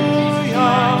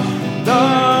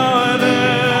 now and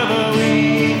ever we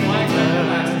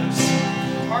confess,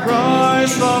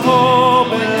 Christ the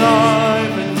hope in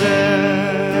life and death.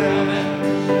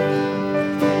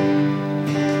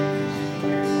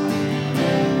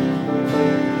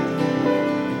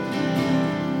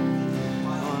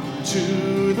 Unto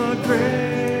the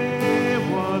grave,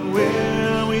 what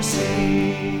will we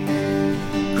sing?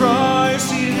 Christ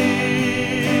He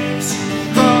lives,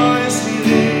 Christ He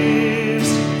lives,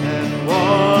 and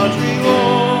what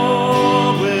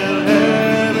reward will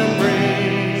heaven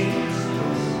bring?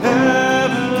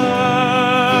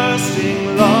 Everlasting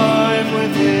life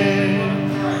with Him,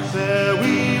 there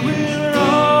we will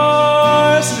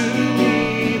rise to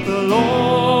meet the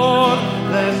Lord.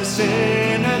 Then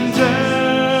sin and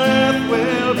death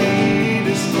will be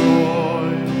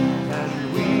destroyed, and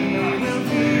we will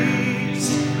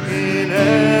feast in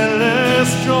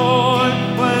endless joy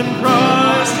when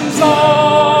Christ is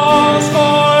ours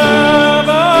forevermore.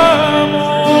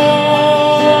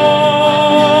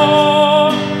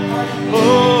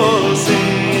 Oh,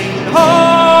 sing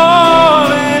hallelujah,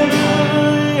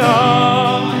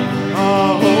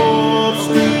 our hope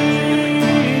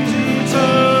springs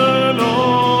eternal.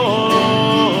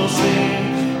 Oh, sing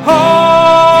hallelujah,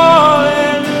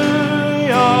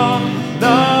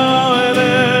 now and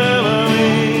ever we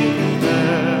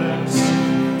confess,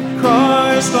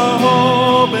 Christ our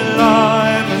hope in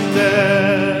life and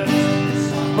death.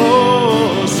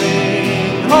 Oh,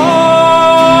 sing hallelujah,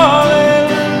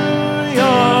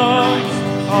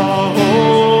 our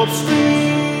hope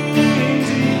springs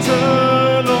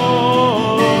eternal.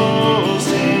 Oh,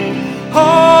 sing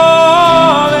hallelujah,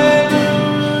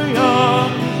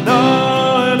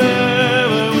 now and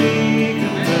ever we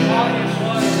confess,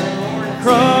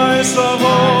 Christ our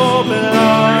hope in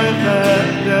life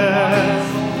and death.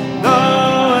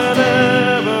 Now and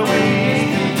ever we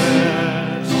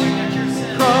confess,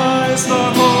 Christ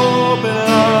our hope in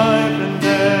life and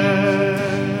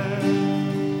death.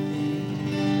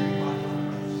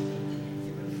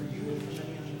 Given for you and for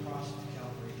many on the cross of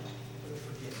Calvary, for the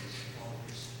forgiveness of all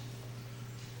your sins.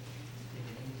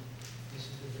 This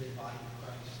is the very body of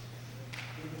Christ.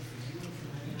 Given for you and for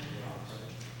many on the cross,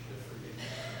 the forgiveness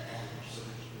of all your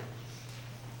sins.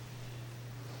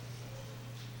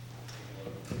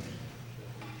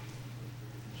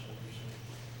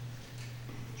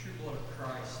 true blood of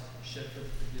Christ shed for the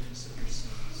forgiveness of your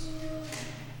sins.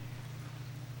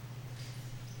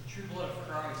 The true blood of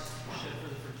Christ shed for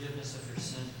the forgiveness of your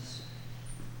sins.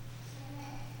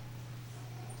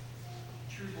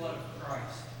 The true blood of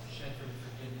Christ shed for the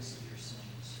forgiveness of your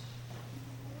sins.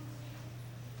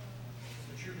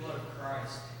 The true blood of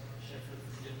Christ shed for the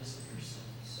forgiveness of your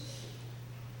sins.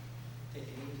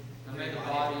 Now may the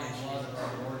body and blood of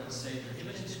our Lord and Savior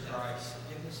Jesus Christ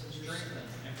strengthen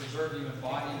and preserve you in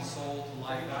body and soul to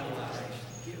life everlasting.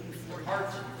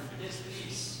 Depart from his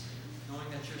peace, knowing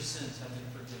that your sins have been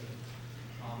forgiven.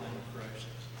 Amen.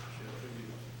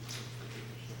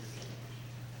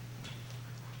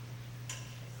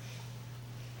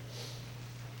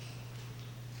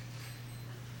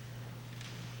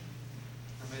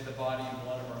 And may the body and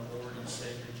blood of our Lord and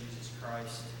Savior Jesus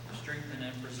Christ strengthen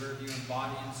and preserve you in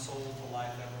body and soul to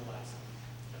life everlasting.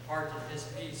 Depart in his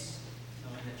peace,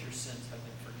 knowing that your sins have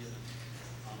been forgiven.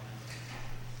 Amen.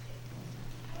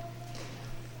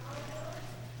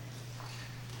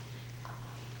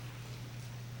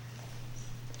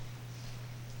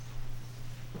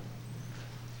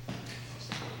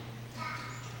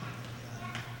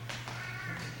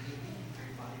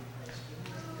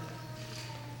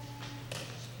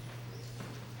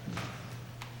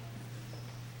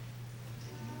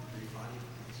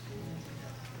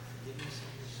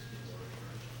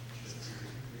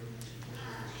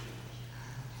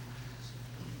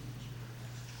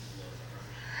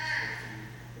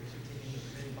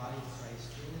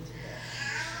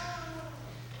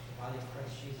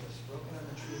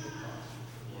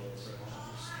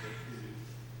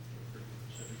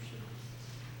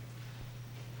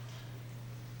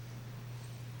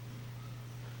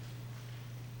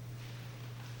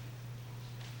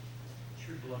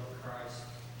 True blood of Christ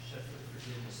shed for the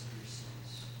forgiveness of your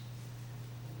sins.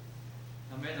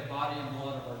 Now may the body and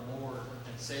blood of our Lord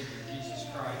and Savior Jesus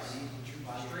Christ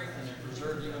strengthen and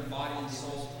preserve you in body and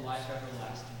soul to life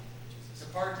everlasting.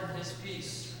 Depart in his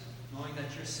peace, knowing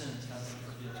that your sins have been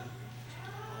forgiven.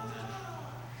 Amen.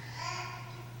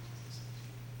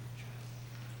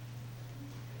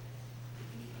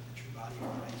 The true body of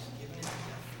Christ, given in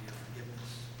death for your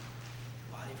forgiveness.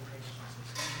 The body of Christ Jesus,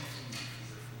 given for you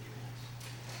for your forgiveness.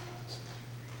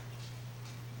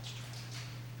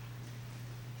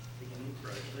 Taking the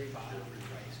very body of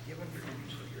Christ, given for you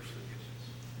for your forgiveness.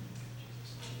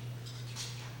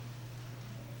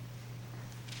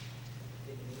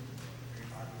 Taking the very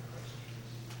body of Christ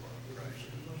Jesus,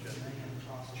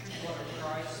 True blood of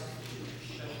Christ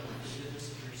shed for the forgiveness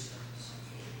of your sins.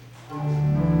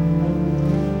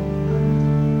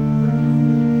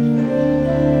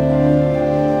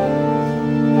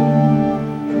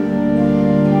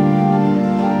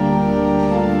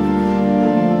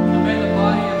 And may the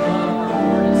body and blood of our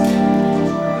Lord and Savior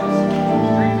Jesus Christ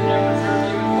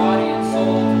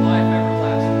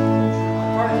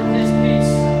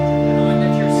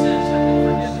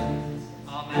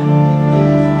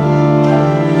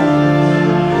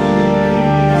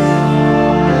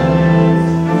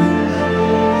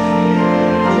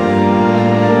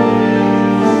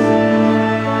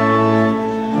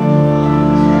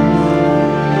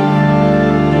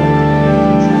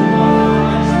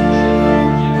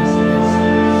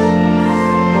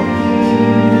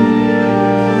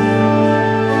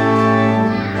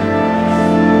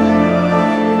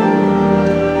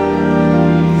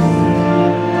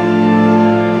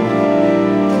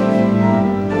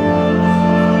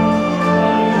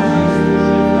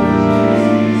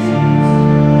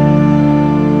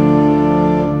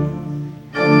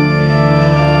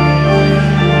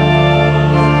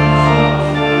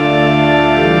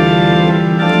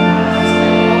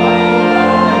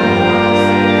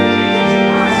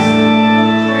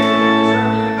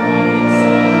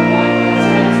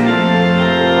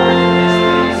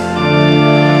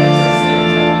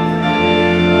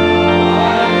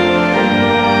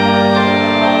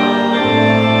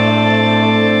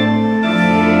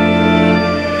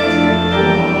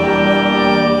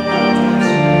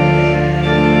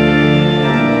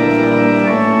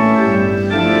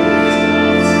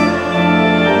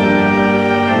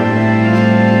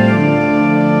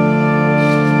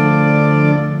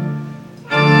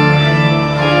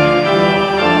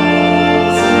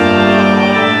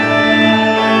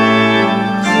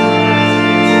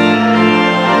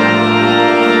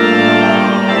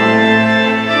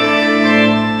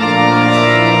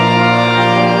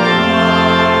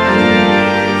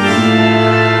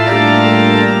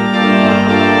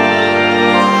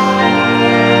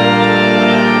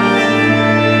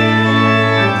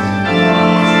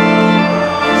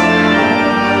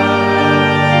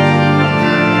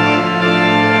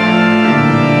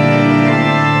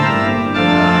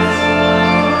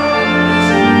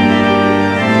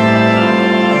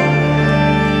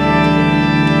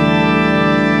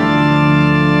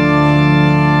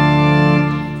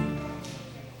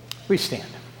We stand.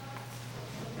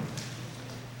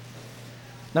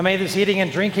 Now may this eating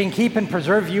and drinking keep and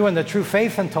preserve you in the true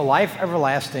faith until life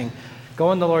everlasting.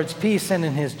 Go in the Lord's peace and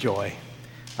in his joy.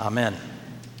 Amen.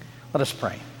 Let us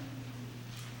pray.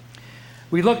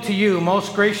 We look to you,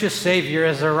 most gracious Savior,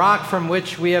 as a rock from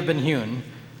which we have been hewn.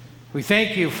 We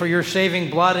thank you for your saving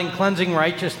blood and cleansing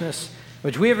righteousness,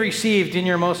 which we have received in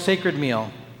your most sacred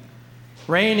meal.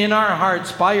 Reign in our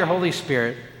hearts by your Holy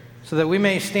Spirit, so that we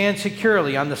may stand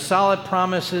securely on the solid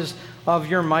promises of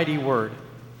your mighty word.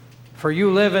 For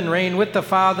you live and reign with the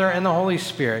Father and the Holy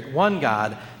Spirit, one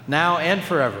God, now and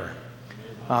forever.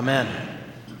 Amen.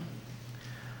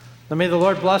 Now may the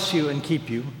Lord bless you and keep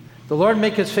you. The Lord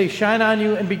make his face shine on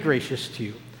you and be gracious to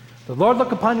you. The Lord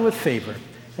look upon you with favor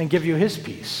and give you his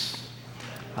peace.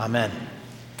 Amen.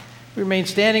 We remain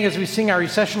standing as we sing our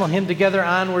recessional hymn together,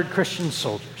 Onward, Christian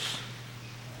Soldiers.